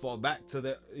fall back to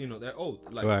their, you know, their oath.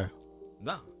 Like, right.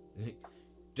 Nah,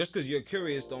 just because you're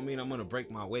curious don't mean I'm gonna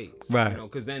break my ways. Right. You know,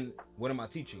 because then what am I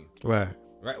teaching you? Right.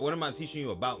 Right. What am I teaching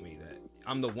you about me? That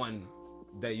I'm the one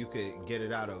that you could get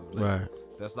it out of. Like, right.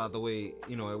 That's not the way,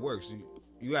 you know, it works.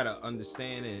 You gotta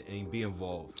understand and be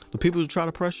involved. Do people try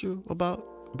to press you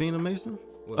about being a Mason?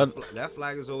 Well, that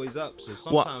flag is always up. So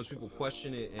sometimes people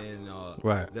question it, and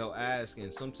right. they'll ask,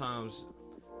 and sometimes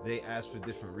they ask for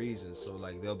different reasons. So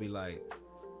like they'll be like,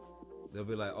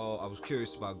 oh, I was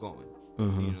curious about going.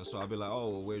 You know, so I'll be like, oh,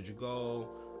 well, where'd you go?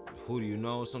 Who do you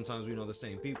know? Sometimes we know the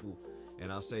same people,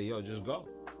 and I'll say, yo, just go.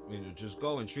 You know, just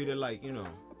go and treat it like, you know,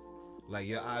 like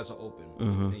your eyes are open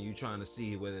and you trying to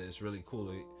see whether it's really cool.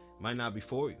 It might not be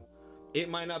for you. It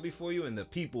might not be for you, and the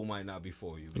people might not be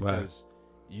for you, because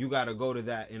you got to go to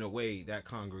that, in a way, that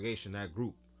congregation, that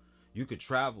group. You could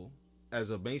travel as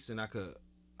a Mason. I could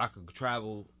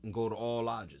travel and go to all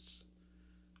lodges,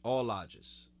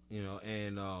 you know,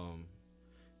 and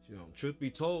you know, truth be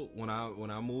told, when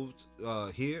I moved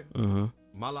here,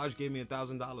 my lodge gave me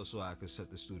 $1,000 so I could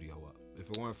set the studio up. If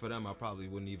it weren't for them, I probably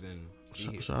wouldn't even be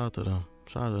here. Shout out to them.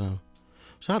 Shout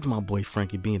out to my boy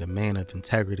Frankie being a man of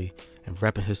integrity and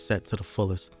repping his set to the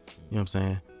fullest. You know what I'm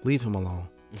saying? Leave him alone,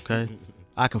 okay?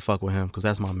 I can fuck with him because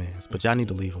that's my man's, but y'all need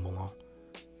to leave him alone.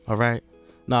 All right?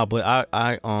 Nah, but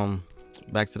I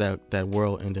back to that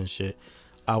world ending shit.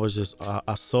 I was just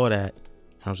I saw that.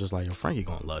 I was just like, yo, Frankie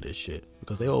gonna love this shit,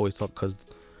 because they always talk. Because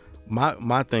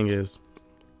my thing is,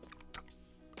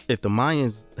 if the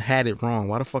Mayans had it wrong,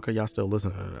 why the fuck are y'all still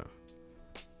listening to them?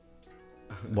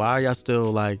 Why are y'all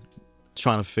still like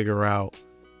trying to figure out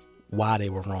why they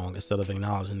were wrong instead of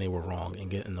acknowledging they were wrong and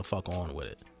getting the fuck on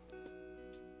with it?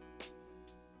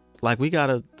 Like, we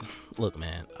gotta look,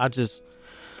 man.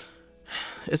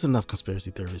 It's enough conspiracy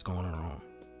theories going on.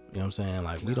 You know what I'm saying?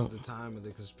 Like, we don't. The time of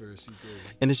the conspiracy theory.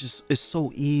 And it's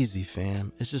so easy,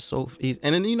 fam. It's just so easy.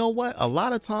 And then, you know what? A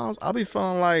lot of times I'll be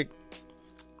feeling like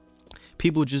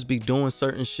people just be doing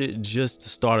certain shit just to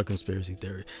start a conspiracy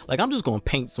theory. Like, I'm just gonna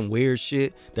paint some weird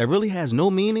shit that really has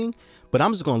no meaning, but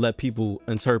I'm just gonna let people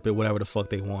interpret whatever the fuck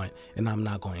they want, and I'm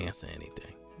not gonna answer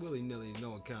anything. Willy-nilly,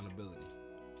 no accountability.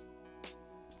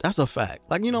 That's a fact.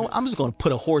 Like, you know, I'm just gonna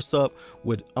put a horse up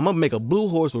I'm gonna make a blue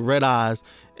horse with red eyes,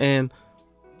 and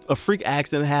a freak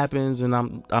accident happens, and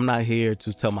I'm not here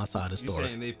to tell my side of the story. You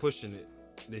saying they pushing it,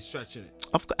 they stretching it?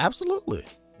 Absolutely.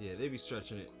 Yeah, they be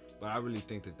stretching it, but I really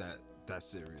think that's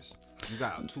serious. You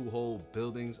got 2 whole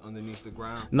buildings underneath the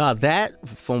ground. Nah, that,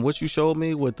 from what you showed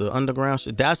me with the underground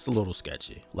shit, that's a little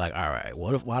sketchy. Like, all right,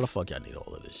 why the fuck y'all need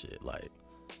all of this shit? Like,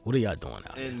 what are y'all doing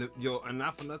out here? And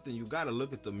not for nothing, you gotta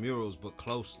look at the murals, but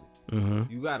closely.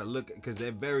 You gotta look, because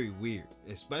they're very weird.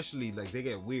 Especially, like, they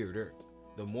get weirder.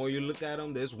 The more you look at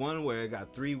them, there's one where it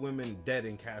got 3 women dead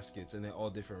in caskets, and they're all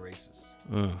different races.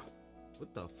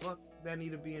 What the fuck? That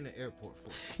need to be in the airport for?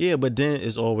 Yeah, but then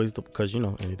it's always because, you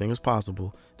know, anything is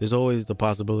possible. There's always the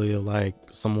possibility of, like,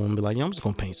 someone will be like, yeah, I'm just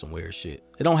gonna paint some weird shit.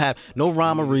 It don't have no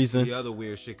rhyme or reason. The other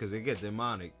weird shit, because it get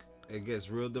demonic. It gets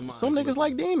real demonic. Some niggas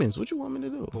like demons. What you want me to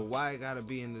do? But why it gotta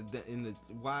be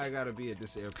why it gotta be at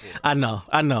this airport? I know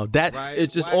that, right?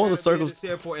 It's just why all the circumstances.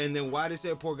 Airport, and then why this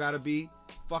airport gotta be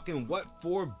fucking what,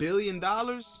 $4 billion?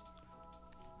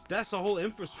 That's a whole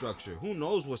infrastructure. Who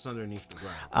knows what's underneath the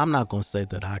ground? I'm not gonna say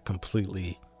that I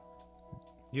completely.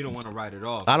 You don't want to write it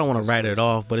off. I don't want to write it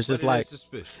off, but it's just like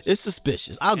it's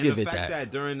suspicious. I'll give it that. The fact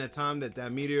that during the time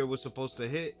that meteor was supposed to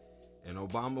hit, and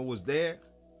Obama was there,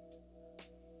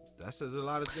 That says a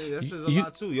lot of things. That says a You-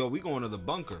 lot too. Yo, we going to the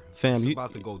bunker. Fam, It's you,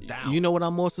 about to go down. You know what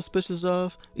I'm more suspicious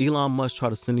of? Elon Musk try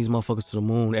to send these motherfuckers to the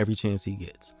moon every chance he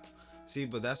gets. See,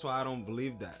 but that's why I don't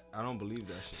believe that. I don't believe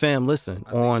that shit. Fam, listen,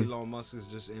 I think Elon Musk is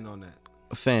just in on that.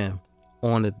 Fam,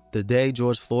 on the day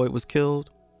George Floyd was killed,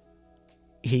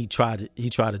 he sent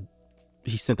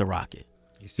the rocket.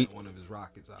 He sent one of his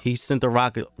rockets out. He sent the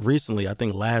rocket recently, I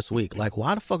think last week. Like,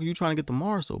 why the fuck are you trying to get to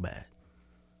Mars so bad?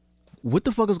 What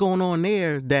the fuck is going on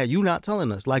there that you not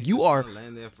telling us? Like, you are. He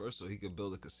land there first so he could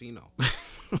build a casino.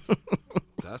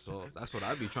 That's all. That's what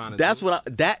I'd be trying to That's do.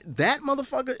 what that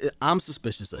motherfucker. I'm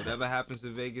suspicious of him. Whatever happens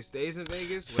in Vegas stays in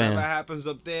Vegas. Fam. Whatever happens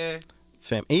up there.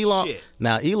 Fam, Elon. Shit.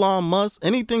 Now, Elon Musk,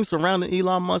 anything surrounding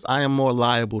Elon Musk, I am more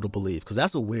liable to believe because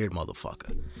that's a weird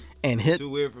motherfucker. And Too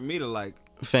weird for me to like.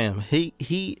 fam, he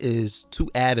is too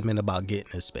adamant about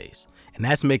getting his space, and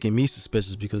that's making me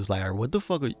suspicious because like, what the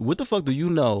fuck do you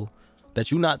know that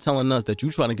you not telling us that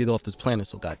you trying to get off this planet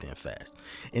so goddamn fast?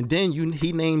 And then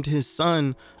he named his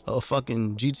son a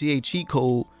fucking GTA cheat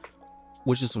code,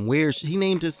 which is some weird shit. He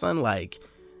named his son like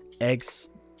X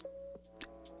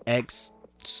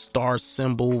star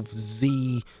symbol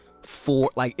Z4.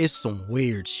 Like, it's some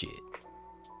weird shit.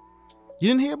 You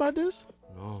didn't hear about this?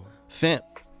 No. Fam,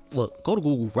 look, go to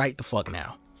Google right the fuck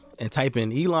now and type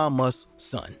in Elon Musk's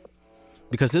son.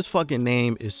 Because his fucking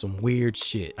name is some weird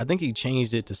shit. I think he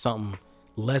changed it to something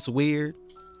less weird.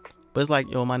 But it's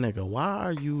like, yo, my nigga, why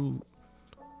are you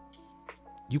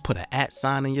put an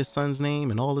 @ in your son's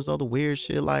name and all this other weird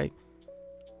shit? Like,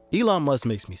 Elon Musk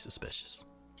makes me suspicious.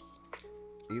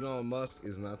 Elon Musk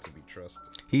is not to be trusted.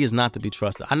 He is not to be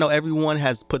trusted. I know everyone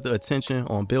has put the attention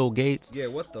on Bill Gates. Yeah,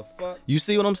 what the fuck? You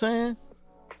see what I'm saying?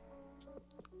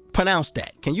 Pronounce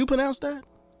that. Can you pronounce that?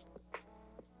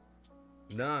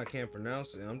 Nah, I can't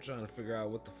pronounce it. I'm trying to figure out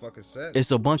what the fuck it says.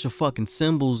 It's a bunch of fucking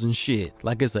symbols and shit.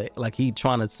 Like like he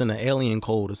trying to send an alien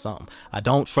code or something. I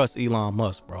don't trust Elon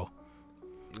Musk, bro.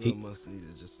 Elon Musk need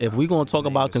to just if stop we gonna and talk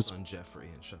name about his son Jeffrey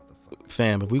and shut the fuck up.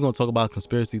 Fam, if we gonna talk about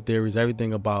conspiracy theories,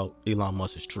 everything about Elon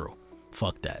Musk is true.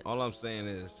 Fuck that. All I'm saying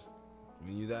is,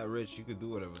 when you that rich, you could do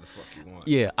whatever the fuck you want.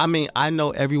 Yeah, I mean, I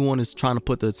know everyone is trying to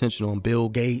put the attention on Bill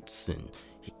Gates and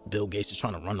Bill Gates is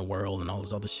trying to run the world and all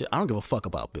this other shit. I don't give a fuck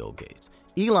about Bill Gates.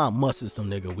 Elon Musk is the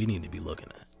nigga we need to be looking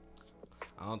at.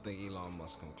 I don't think Elon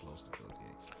Musk come close to Bill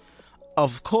Gates.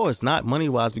 Of course, not money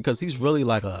wise, because he's really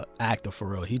like a actor for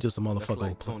real. He's just a motherfucker. That's like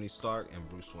who play. Tony Stark and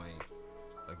Bruce Wayne.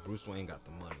 Like Bruce Wayne got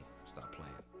the money. Stop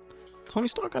playing. Tony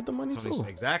Stark got the money too.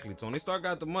 Exactly. Tony Stark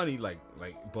got the money,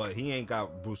 but he ain't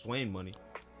got Bruce Wayne money.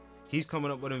 He's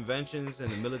coming up with inventions, and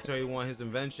the military want his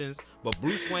inventions. But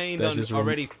Bruce Wayne That's done just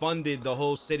already funded the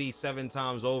whole city 7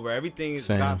 times over. Everything is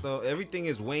everything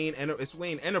is Wayne. It's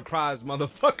Wayne Enterprise,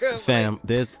 motherfucker. Fam,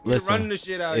 like, listen. running the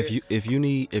shit out here. If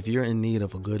you're in need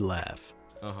of a good laugh,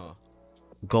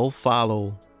 go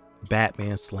follow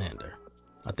Batman Slander.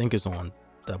 I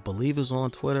believe it's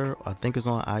on Twitter. I think it's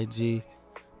on IG.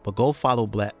 But go follow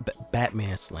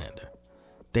Batman Slander.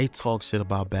 They talk shit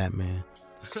about Batman.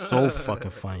 So fucking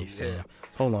funny, fam.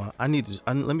 Hold on. Let me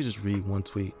just read one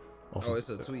tweet. It's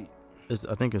a tweet.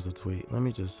 I think it's a tweet. Let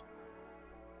me just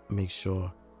make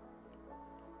sure.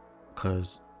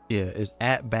 Cause yeah, it's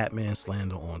 @ Batman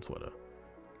Slander on Twitter.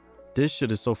 This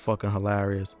shit is so fucking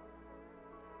hilarious.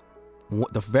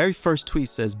 The very first tweet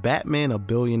says, Batman a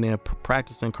billionaire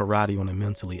practicing karate on a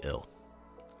mentally ill.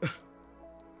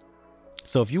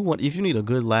 So if you need a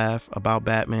good laugh about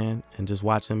Batman and just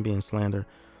watch him being slandered,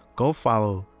 go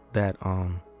follow that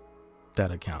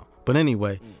account. But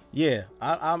anyway, yeah,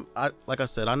 I like I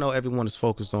said, I know everyone is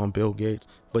focused on Bill Gates,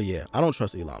 but yeah, I don't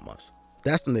trust Elon Musk.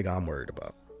 That's the nigga I'm worried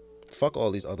about. Fuck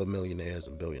all these other millionaires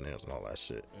and billionaires and all that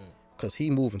shit, cause he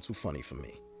moving too funny for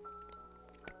me.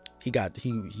 You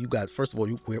got first of all,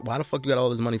 why the fuck you got all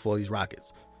this money for all these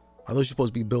rockets? I thought you're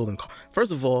supposed to be building cars.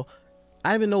 First of all,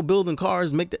 I even know building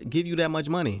cars give you that much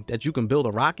money that you can build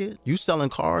a rocket. You selling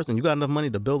cars and you got enough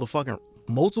money to build a fucking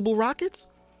multiple rockets?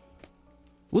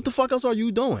 What the fuck else are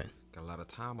you doing? Got a lot of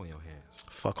time on your hands.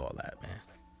 Fuck all that, man.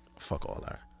 Fuck all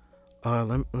that.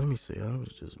 Let me see. Let me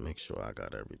just make sure I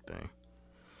got everything.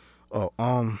 Oh,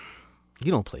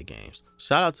 you don't play games.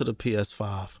 Shout out to the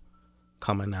PS5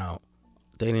 coming out.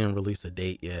 They didn't release a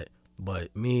date yet,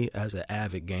 but me as an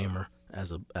avid gamer,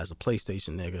 as a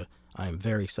PlayStation nigga, I am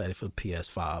very excited for the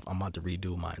PS5. I'm about to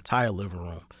redo my entire living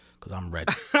room because I'm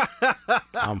ready.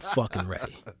 I'm fucking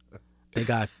ready. They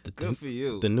got Good for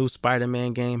you. The new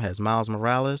Spider-Man game has Miles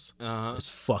Morales. It's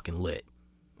fucking lit.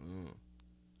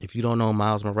 If you don't know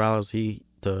Miles Morales,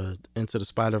 the Into the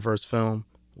Spider-Verse film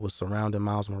was surrounding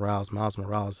Miles Morales. Miles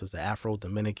Morales is an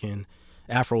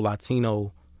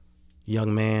Afro-Latino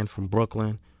young man from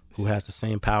Brooklyn who has the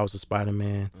same powers as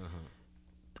Spider-Man.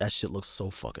 That shit looks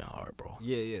so fucking hard, bro.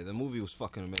 Yeah. The movie was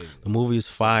fucking amazing. The movie is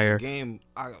fire. The game,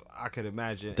 I could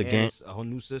imagine. The And game, it's a whole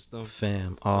new system.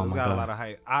 fam. So Oh it's my got god. a lot of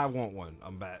hype. I want one.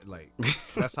 I'm bad. Like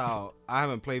that's how I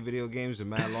haven't played video games in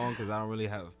mad long because I don't really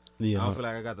have. Yeah. I don't feel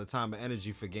like I got the time and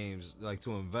energy for games like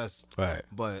to invest. Right.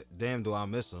 But damn, do I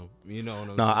miss them? You know what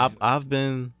I'm No,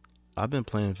 saying? I've been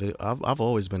playing video. I've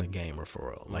always been a gamer for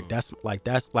real. Like that's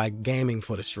like gaming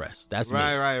for the stress. That's me.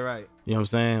 Right. You know what I'm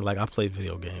saying? Like I play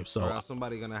video games, so Or else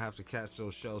somebody gonna have to catch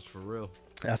those shells for real.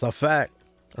 that's a fact.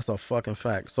 That's a fucking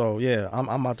fact. So yeah, I'm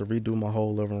about to redo my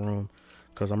whole living room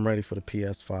because I'm ready for the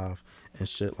PS5 and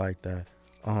shit like that.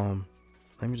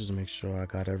 Let me just make sure I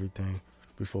got everything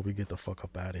before we get the fuck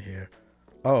up out of here.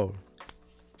 Oh,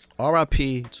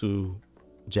 R.I.P. to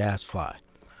Jazz Fly,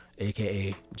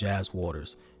 aka Jazz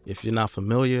Waters. If you're not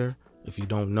familiar, if you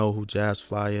don't know who Jazz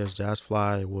Fly is, Jazz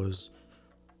Fly was,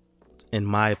 in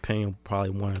my opinion, probably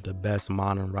one of the best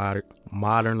modern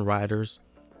writers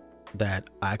that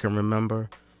I can remember.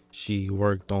 She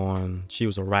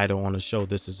was a writer on the show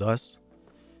This Is Us.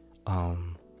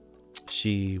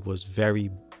 She was very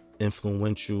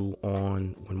influential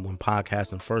on when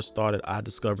podcasting first started. I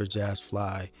discovered Jazz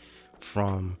Fly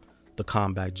from the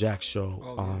Combat Jack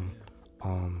show.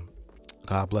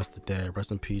 God bless the dead.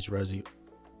 Rest in peace, Rezzy.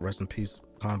 Rest in peace,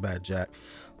 Combat Jack.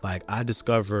 Like, I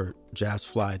discovered Jazz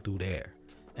Fly through there.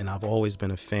 And I've always been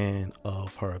a fan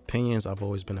of her opinions. I've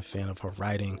always been a fan of her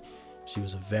writing. She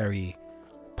was a very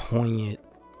poignant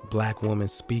black woman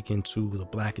speaking to the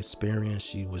black experience.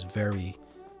 She was very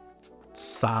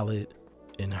solid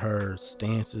in her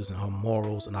stances and her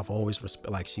morals. And I've always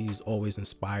she's always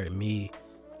inspired me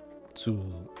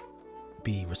to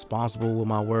be responsible with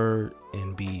my word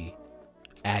and be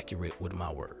accurate with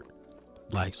my word.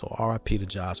 Like, so R.I.P. to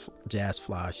Jazz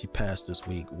Fly. She passed this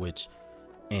week,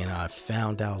 and I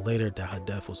found out later that her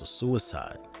death was a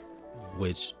suicide,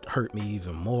 which hurt me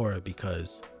even more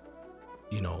because,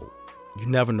 you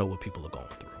never know what people are going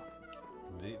through.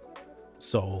 Indeed.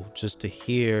 So just to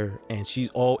hear, and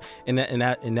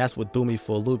that's what threw me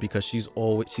for a loop because she's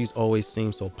always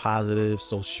seemed so positive,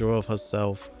 so sure of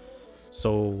herself,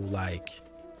 so like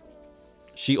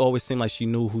she always seemed like she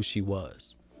knew who she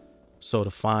was. So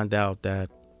to find out that,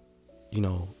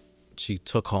 she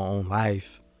took her own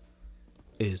life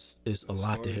is a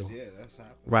lot to hear. Yeah, that's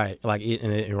happening. Right, like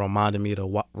it reminded me of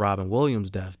the Robin Williams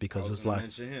death because it's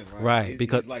like, him, right,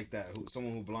 because he's like that,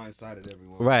 someone who blindsided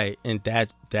everyone. Right, and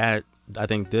that I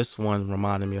think this one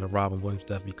reminded me of the Robin Williams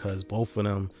death because both of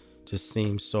them just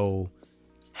seem so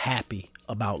happy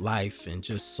about life and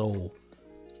just so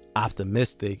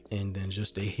optimistic, and then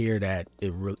just to hear that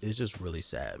it's just really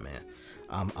sad, man.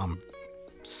 I'm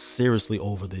seriously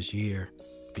over this year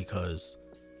because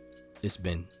it's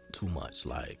been too much.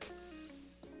 Like,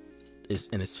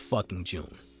 it's fucking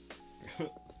June. Well,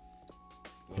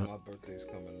 my birthday's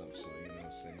coming up, so you know what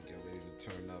I'm saying, get ready to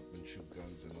turn up and shoot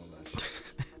guns and all that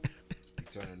shit. You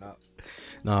turning up?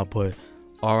 Nah, but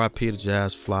R.I.P. to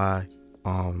Jazz Fly.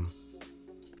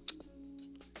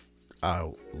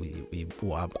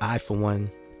 I for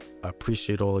one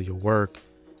appreciate all of your work.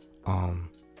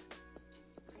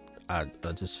 I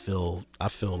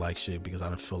feel like shit because I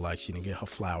didn't feel like she didn't get her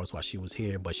flowers while she was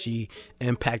here, but she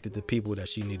impacted the people that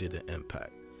she needed to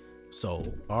impact.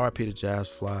 So R.I.P. to Jazz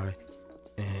Fly,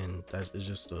 and that is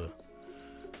just a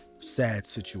sad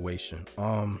situation.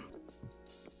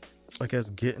 I guess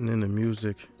getting into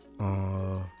music,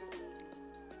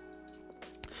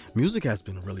 music has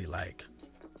been really like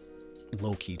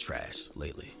low-key trash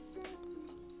lately.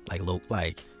 Like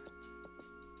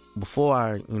before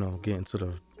I get into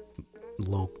the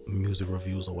low music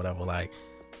reviews or whatever, like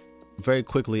very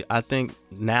quickly, I think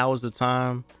now is the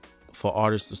time for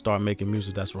artists to start making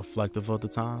music that's reflective of the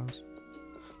times.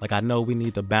 Like, I know we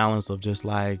need the balance of just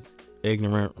like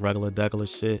ignorant regular degular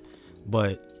shit,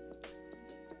 but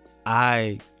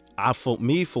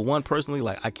for one personally,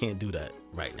 like, I can't do that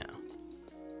right now.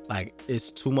 Like,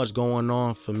 it's too much going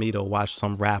on for me to watch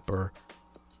some rapper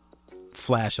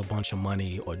flash a bunch of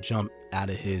money or jump out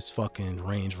of his fucking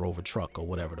Range Rover truck or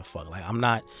whatever the fuck. Like,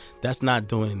 that's not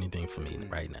doing anything for me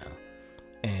right now.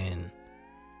 And,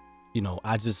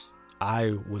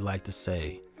 I would like to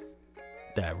say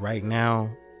that right now,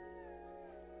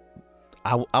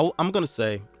 I'm going to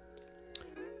say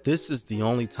this is the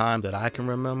only time that I can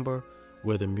remember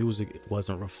where the music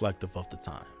wasn't reflective of the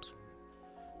times.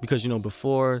 Because,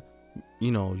 before,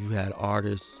 you had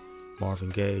artists, Marvin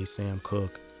Gaye, Sam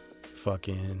Cooke,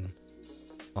 fucking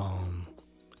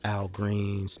Al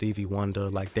Green, Stevie Wonder,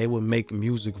 like, they would make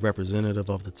music representative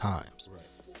of the times.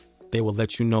 Right. They will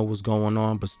let you know what's going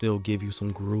on, but still give you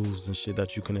some grooves and shit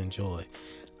that you can enjoy.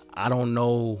 I don't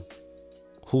know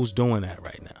who's doing that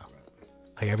right now.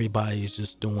 Like everybody is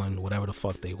just doing whatever the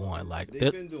fuck they want. Like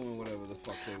They've been doing whatever the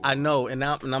fuck they want. I know, and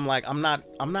I'm like, I'm not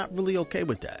really okay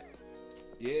with that.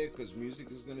 Yeah, because music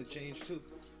is gonna change too.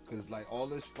 Because like all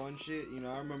this fun shit, you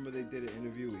know, I remember they did an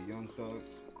interview with Young Thug,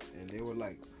 and they were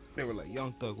like,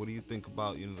 Young Thug, what do you think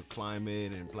about, you know, the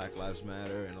climate and Black Lives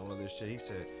Matter and all of this shit? He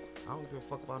said, I don't give a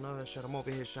fuck about none of that shit. I'm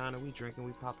over here shining, we drinking,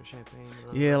 we popping champagne.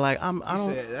 Yeah, like I He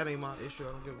don't. said, that ain't my issue.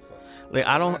 I don't give a fuck. Like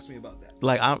I Don't don't. ask me about that.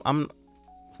 Like I'm.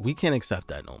 We can't accept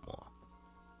that no more.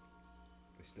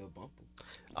 They still bump them.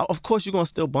 Of course, you're gonna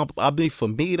still bump. I mean, for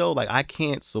me though, like I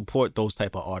can't support those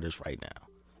type of artists right now.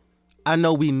 I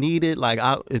know we need it. Like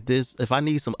if I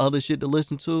need some other shit to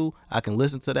listen to, I can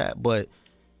listen to that. But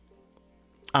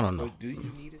I don't know. But do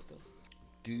you need it though?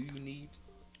 Do you need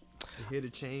to hear the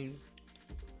chain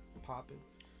popping,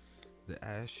 the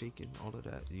ass shaking, all of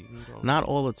that? Do you need all? Not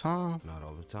all the time. Not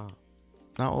all the time.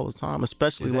 Not all the time.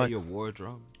 Especially Is that like. your war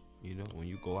drum? You know, when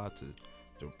you go out to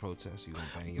the protest, you gonna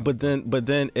bang your. But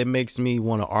then it makes me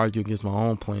want to argue against my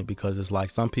own point because it's like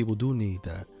some people do need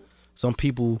that. Some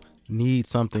people need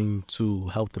something to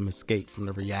help them escape from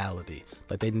the reality.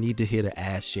 Like they need to hear the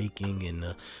ass shaking and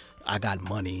the I got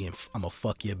money and I'm a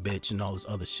fuck your bitch and all this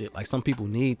other shit. Like some people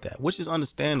need that, which is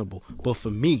understandable. But for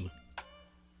me,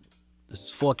 this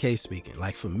is 4K speaking.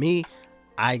 Like for me,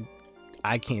 I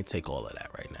can't take all of that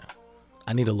right now.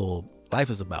 I need a little. Life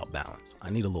is about balance. I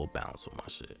need a little balance with my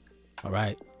shit. All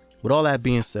right. With all that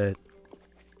being said,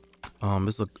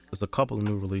 there's a couple of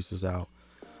new releases out.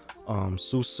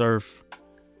 Sue Surf,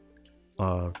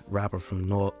 rapper from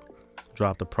North,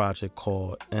 dropped a project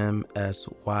called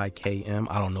MSYKM.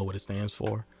 I don't know what it stands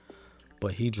for,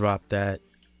 but he dropped that.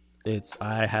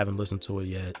 I haven't listened to it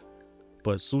yet,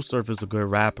 but Sue Surf is a good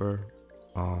rapper,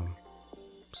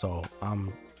 so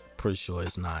I'm pretty sure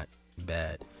it's not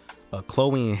bad.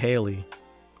 Chloe and Haley,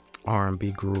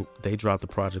 R&B group, they dropped a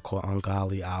project called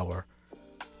Ungodly Hour.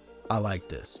 I like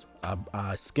this.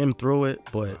 I skimmed through it,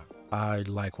 but I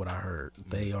like what I heard.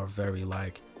 They are very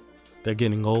like, they're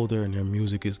getting older and their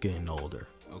music is getting older.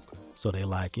 Okay. So they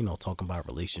like, you know, talking about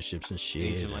relationships and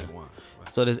shit. Aging like wine.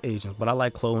 So there's agents, but I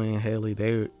like Chloe and Haley.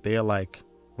 They're like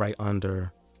right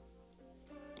under.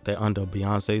 They're under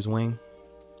Beyonce's wing,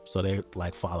 so they're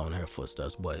like following her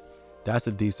footsteps. But that's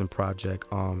a decent project.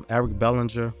 Eric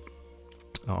Bellinger,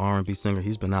 an R&B singer,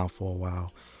 he's been out for a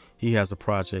while. He has a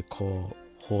project called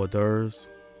Hors d'oeuvres.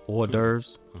 Hors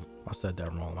d'oeuvres. I said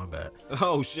that wrong. My bad.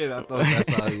 Oh shit! I thought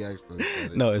that's how he actually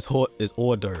said it. No, it's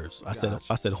hors d'oeuvres. I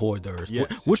said hors d'oeuvres,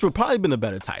 Yes. which would probably been a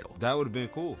better title. That would have been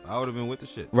cool. I would have been with the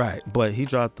shit. Right, but he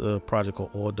dropped a project called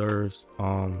Hors d'oeuvres.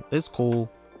 It's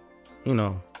cool, you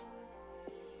know,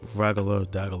 regular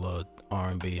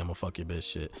R&B. I'ma fuck your bitch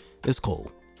shit. It's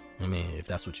cool. I mean, if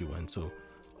that's what you into.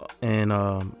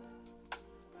 And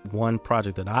one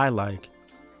project that I like,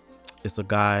 it's a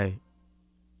guy,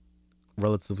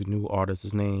 relatively new artist.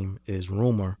 His name is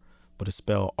Rumor, but it's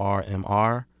spelled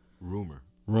RMR.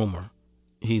 Rumor.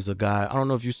 He's a guy. I don't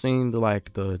know if you've seen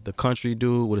the country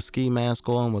dude with a ski mask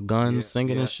on with guns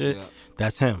singing and shit. Yeah.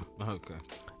 That's him. Okay.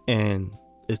 And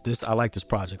it's this. I like this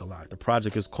project a lot. The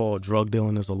project is called Drug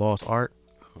Dealing is a Lost Art.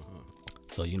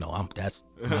 So you know, that's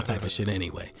my type of shit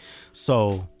anyway.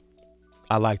 So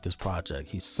I like this project.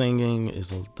 He's singing.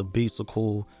 The beats are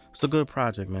cool. It's a good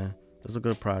project, man. It's a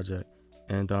good project.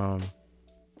 And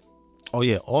oh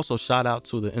yeah, also shout out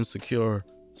to the Insecure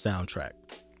soundtrack.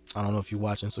 I don't know if you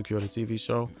watch Insecure, the TV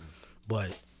show,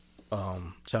 but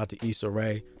shout out to Issa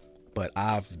Rae. But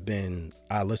I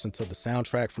listened to the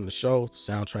soundtrack from the show. The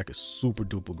soundtrack is super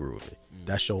duper groovy.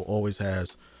 That show always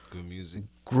has Good music.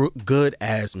 Good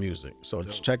ass music. So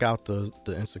just check out the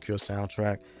Insecure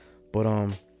soundtrack. But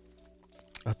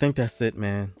I think that's it,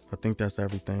 man. I think that's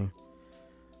everything.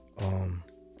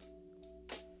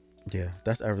 Yeah,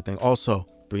 that's everything. Also,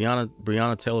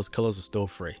 Breonna Taylor's killers are still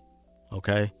free.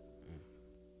 Okay?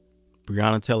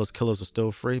 Breonna Taylor's killers are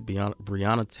still free.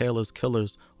 Breonna Taylor's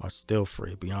killers are still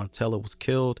free. Breonna Taylor was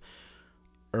killed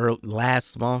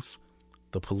last month.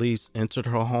 The police entered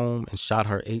her home and shot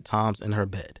her 8 times in her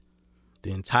bed.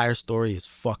 The entire story is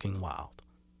fucking wild.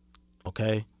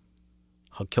 Okay?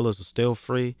 Her killers are still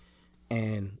free.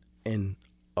 And in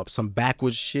some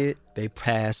backwards shit, they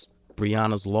passed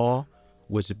Breonna's law,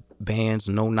 which bans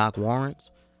no-knock warrants,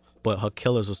 but her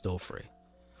killers are still free.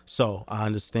 So I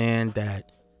understand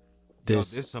that Y'all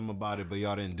did something about it, but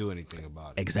y'all didn't do anything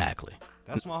about it. Exactly.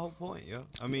 That's my whole point, yo.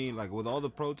 I mean, like with all the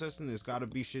protesting, there's got to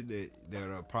be shit that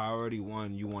are priority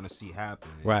one you want to see happen.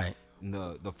 Right. And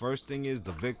the first thing is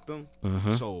the victim.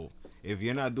 Mm-hmm. So if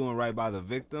you're not doing right by the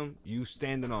victim, you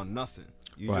standing on nothing.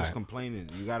 You Right. just complaining.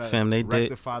 You gotta Fam, they did-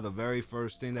 rectify the very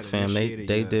first thing that Fam, initiated.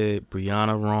 they your- did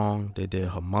Brianna wrong. They did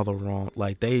her mother wrong.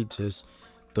 Like, they just,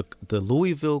 the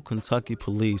Louisville, Kentucky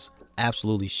police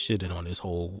absolutely shitted on this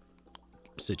whole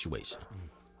situation.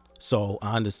 So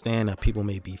I understand that people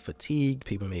may be fatigued,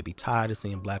 people may be tired of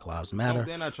seeing Black Lives Matter.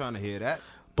 They're not trying to hear that.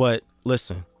 But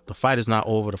listen, the fight is not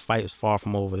over. The fight is far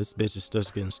from over. This bitch is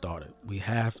just getting started. We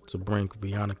have to bring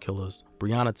Breonna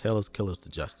Taylor's killers to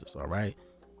justice, all right?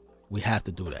 We have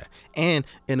to do that. And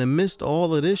in the midst of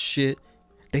all of this shit,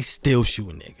 they still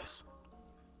shooting niggas.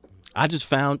 I just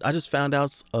found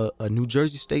out a New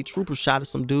Jersey state trooper shot at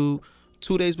some dude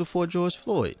 2 days before George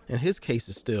Floyd. And his case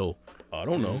is still, I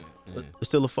don't know. It's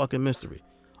still a fucking mystery.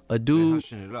 They're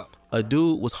hushing it up. A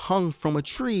dude was hung from a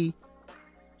tree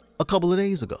a couple of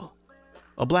days ago.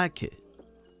 A black kid.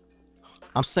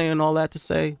 I'm saying all that to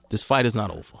say this fight is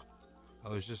not over.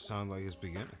 Oh, it just sounds like it's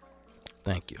beginning.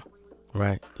 Thank you.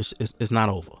 Right? It's not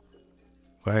over.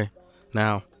 Right?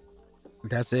 Now,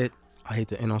 that's it. I hate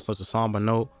to end on such a somber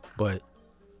note, but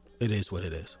it is what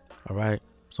it is. All right?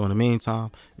 So in the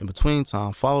meantime, in between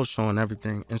time, follow the show on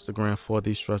everything. Instagram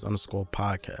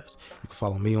 4thstress_podcast. You can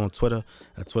follow me on Twitter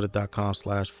at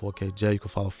twitter.com/4KJ. You can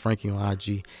follow Frankie on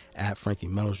IG at Frankie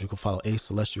Meadows. You can follow A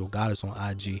Celestial Goddess on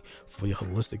IG for your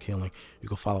holistic healing. You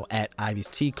can follow at Ivy's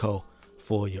Tico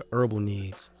for your herbal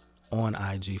needs on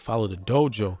IG. Follow the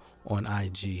dojo on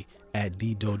IG at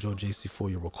the Dojo JC for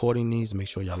your recording needs. Make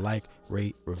sure y'all like,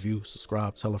 rate, review,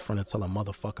 subscribe, tell a friend, and tell a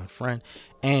motherfucking friend.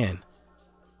 And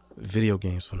video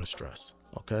games from the stress,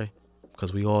 okay?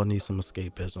 Because we all need some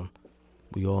escapism.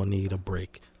 We all need a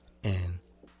break. And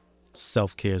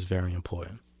self-care is very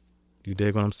important. You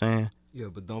dig what I'm saying? Yeah,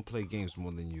 but don't play games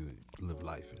more than you live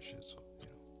life and shit. So, you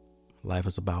know. Life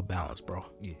is about balance, bro.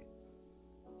 Yeah.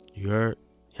 You heard?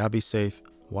 Y'all be safe.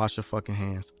 Wash your fucking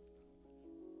hands.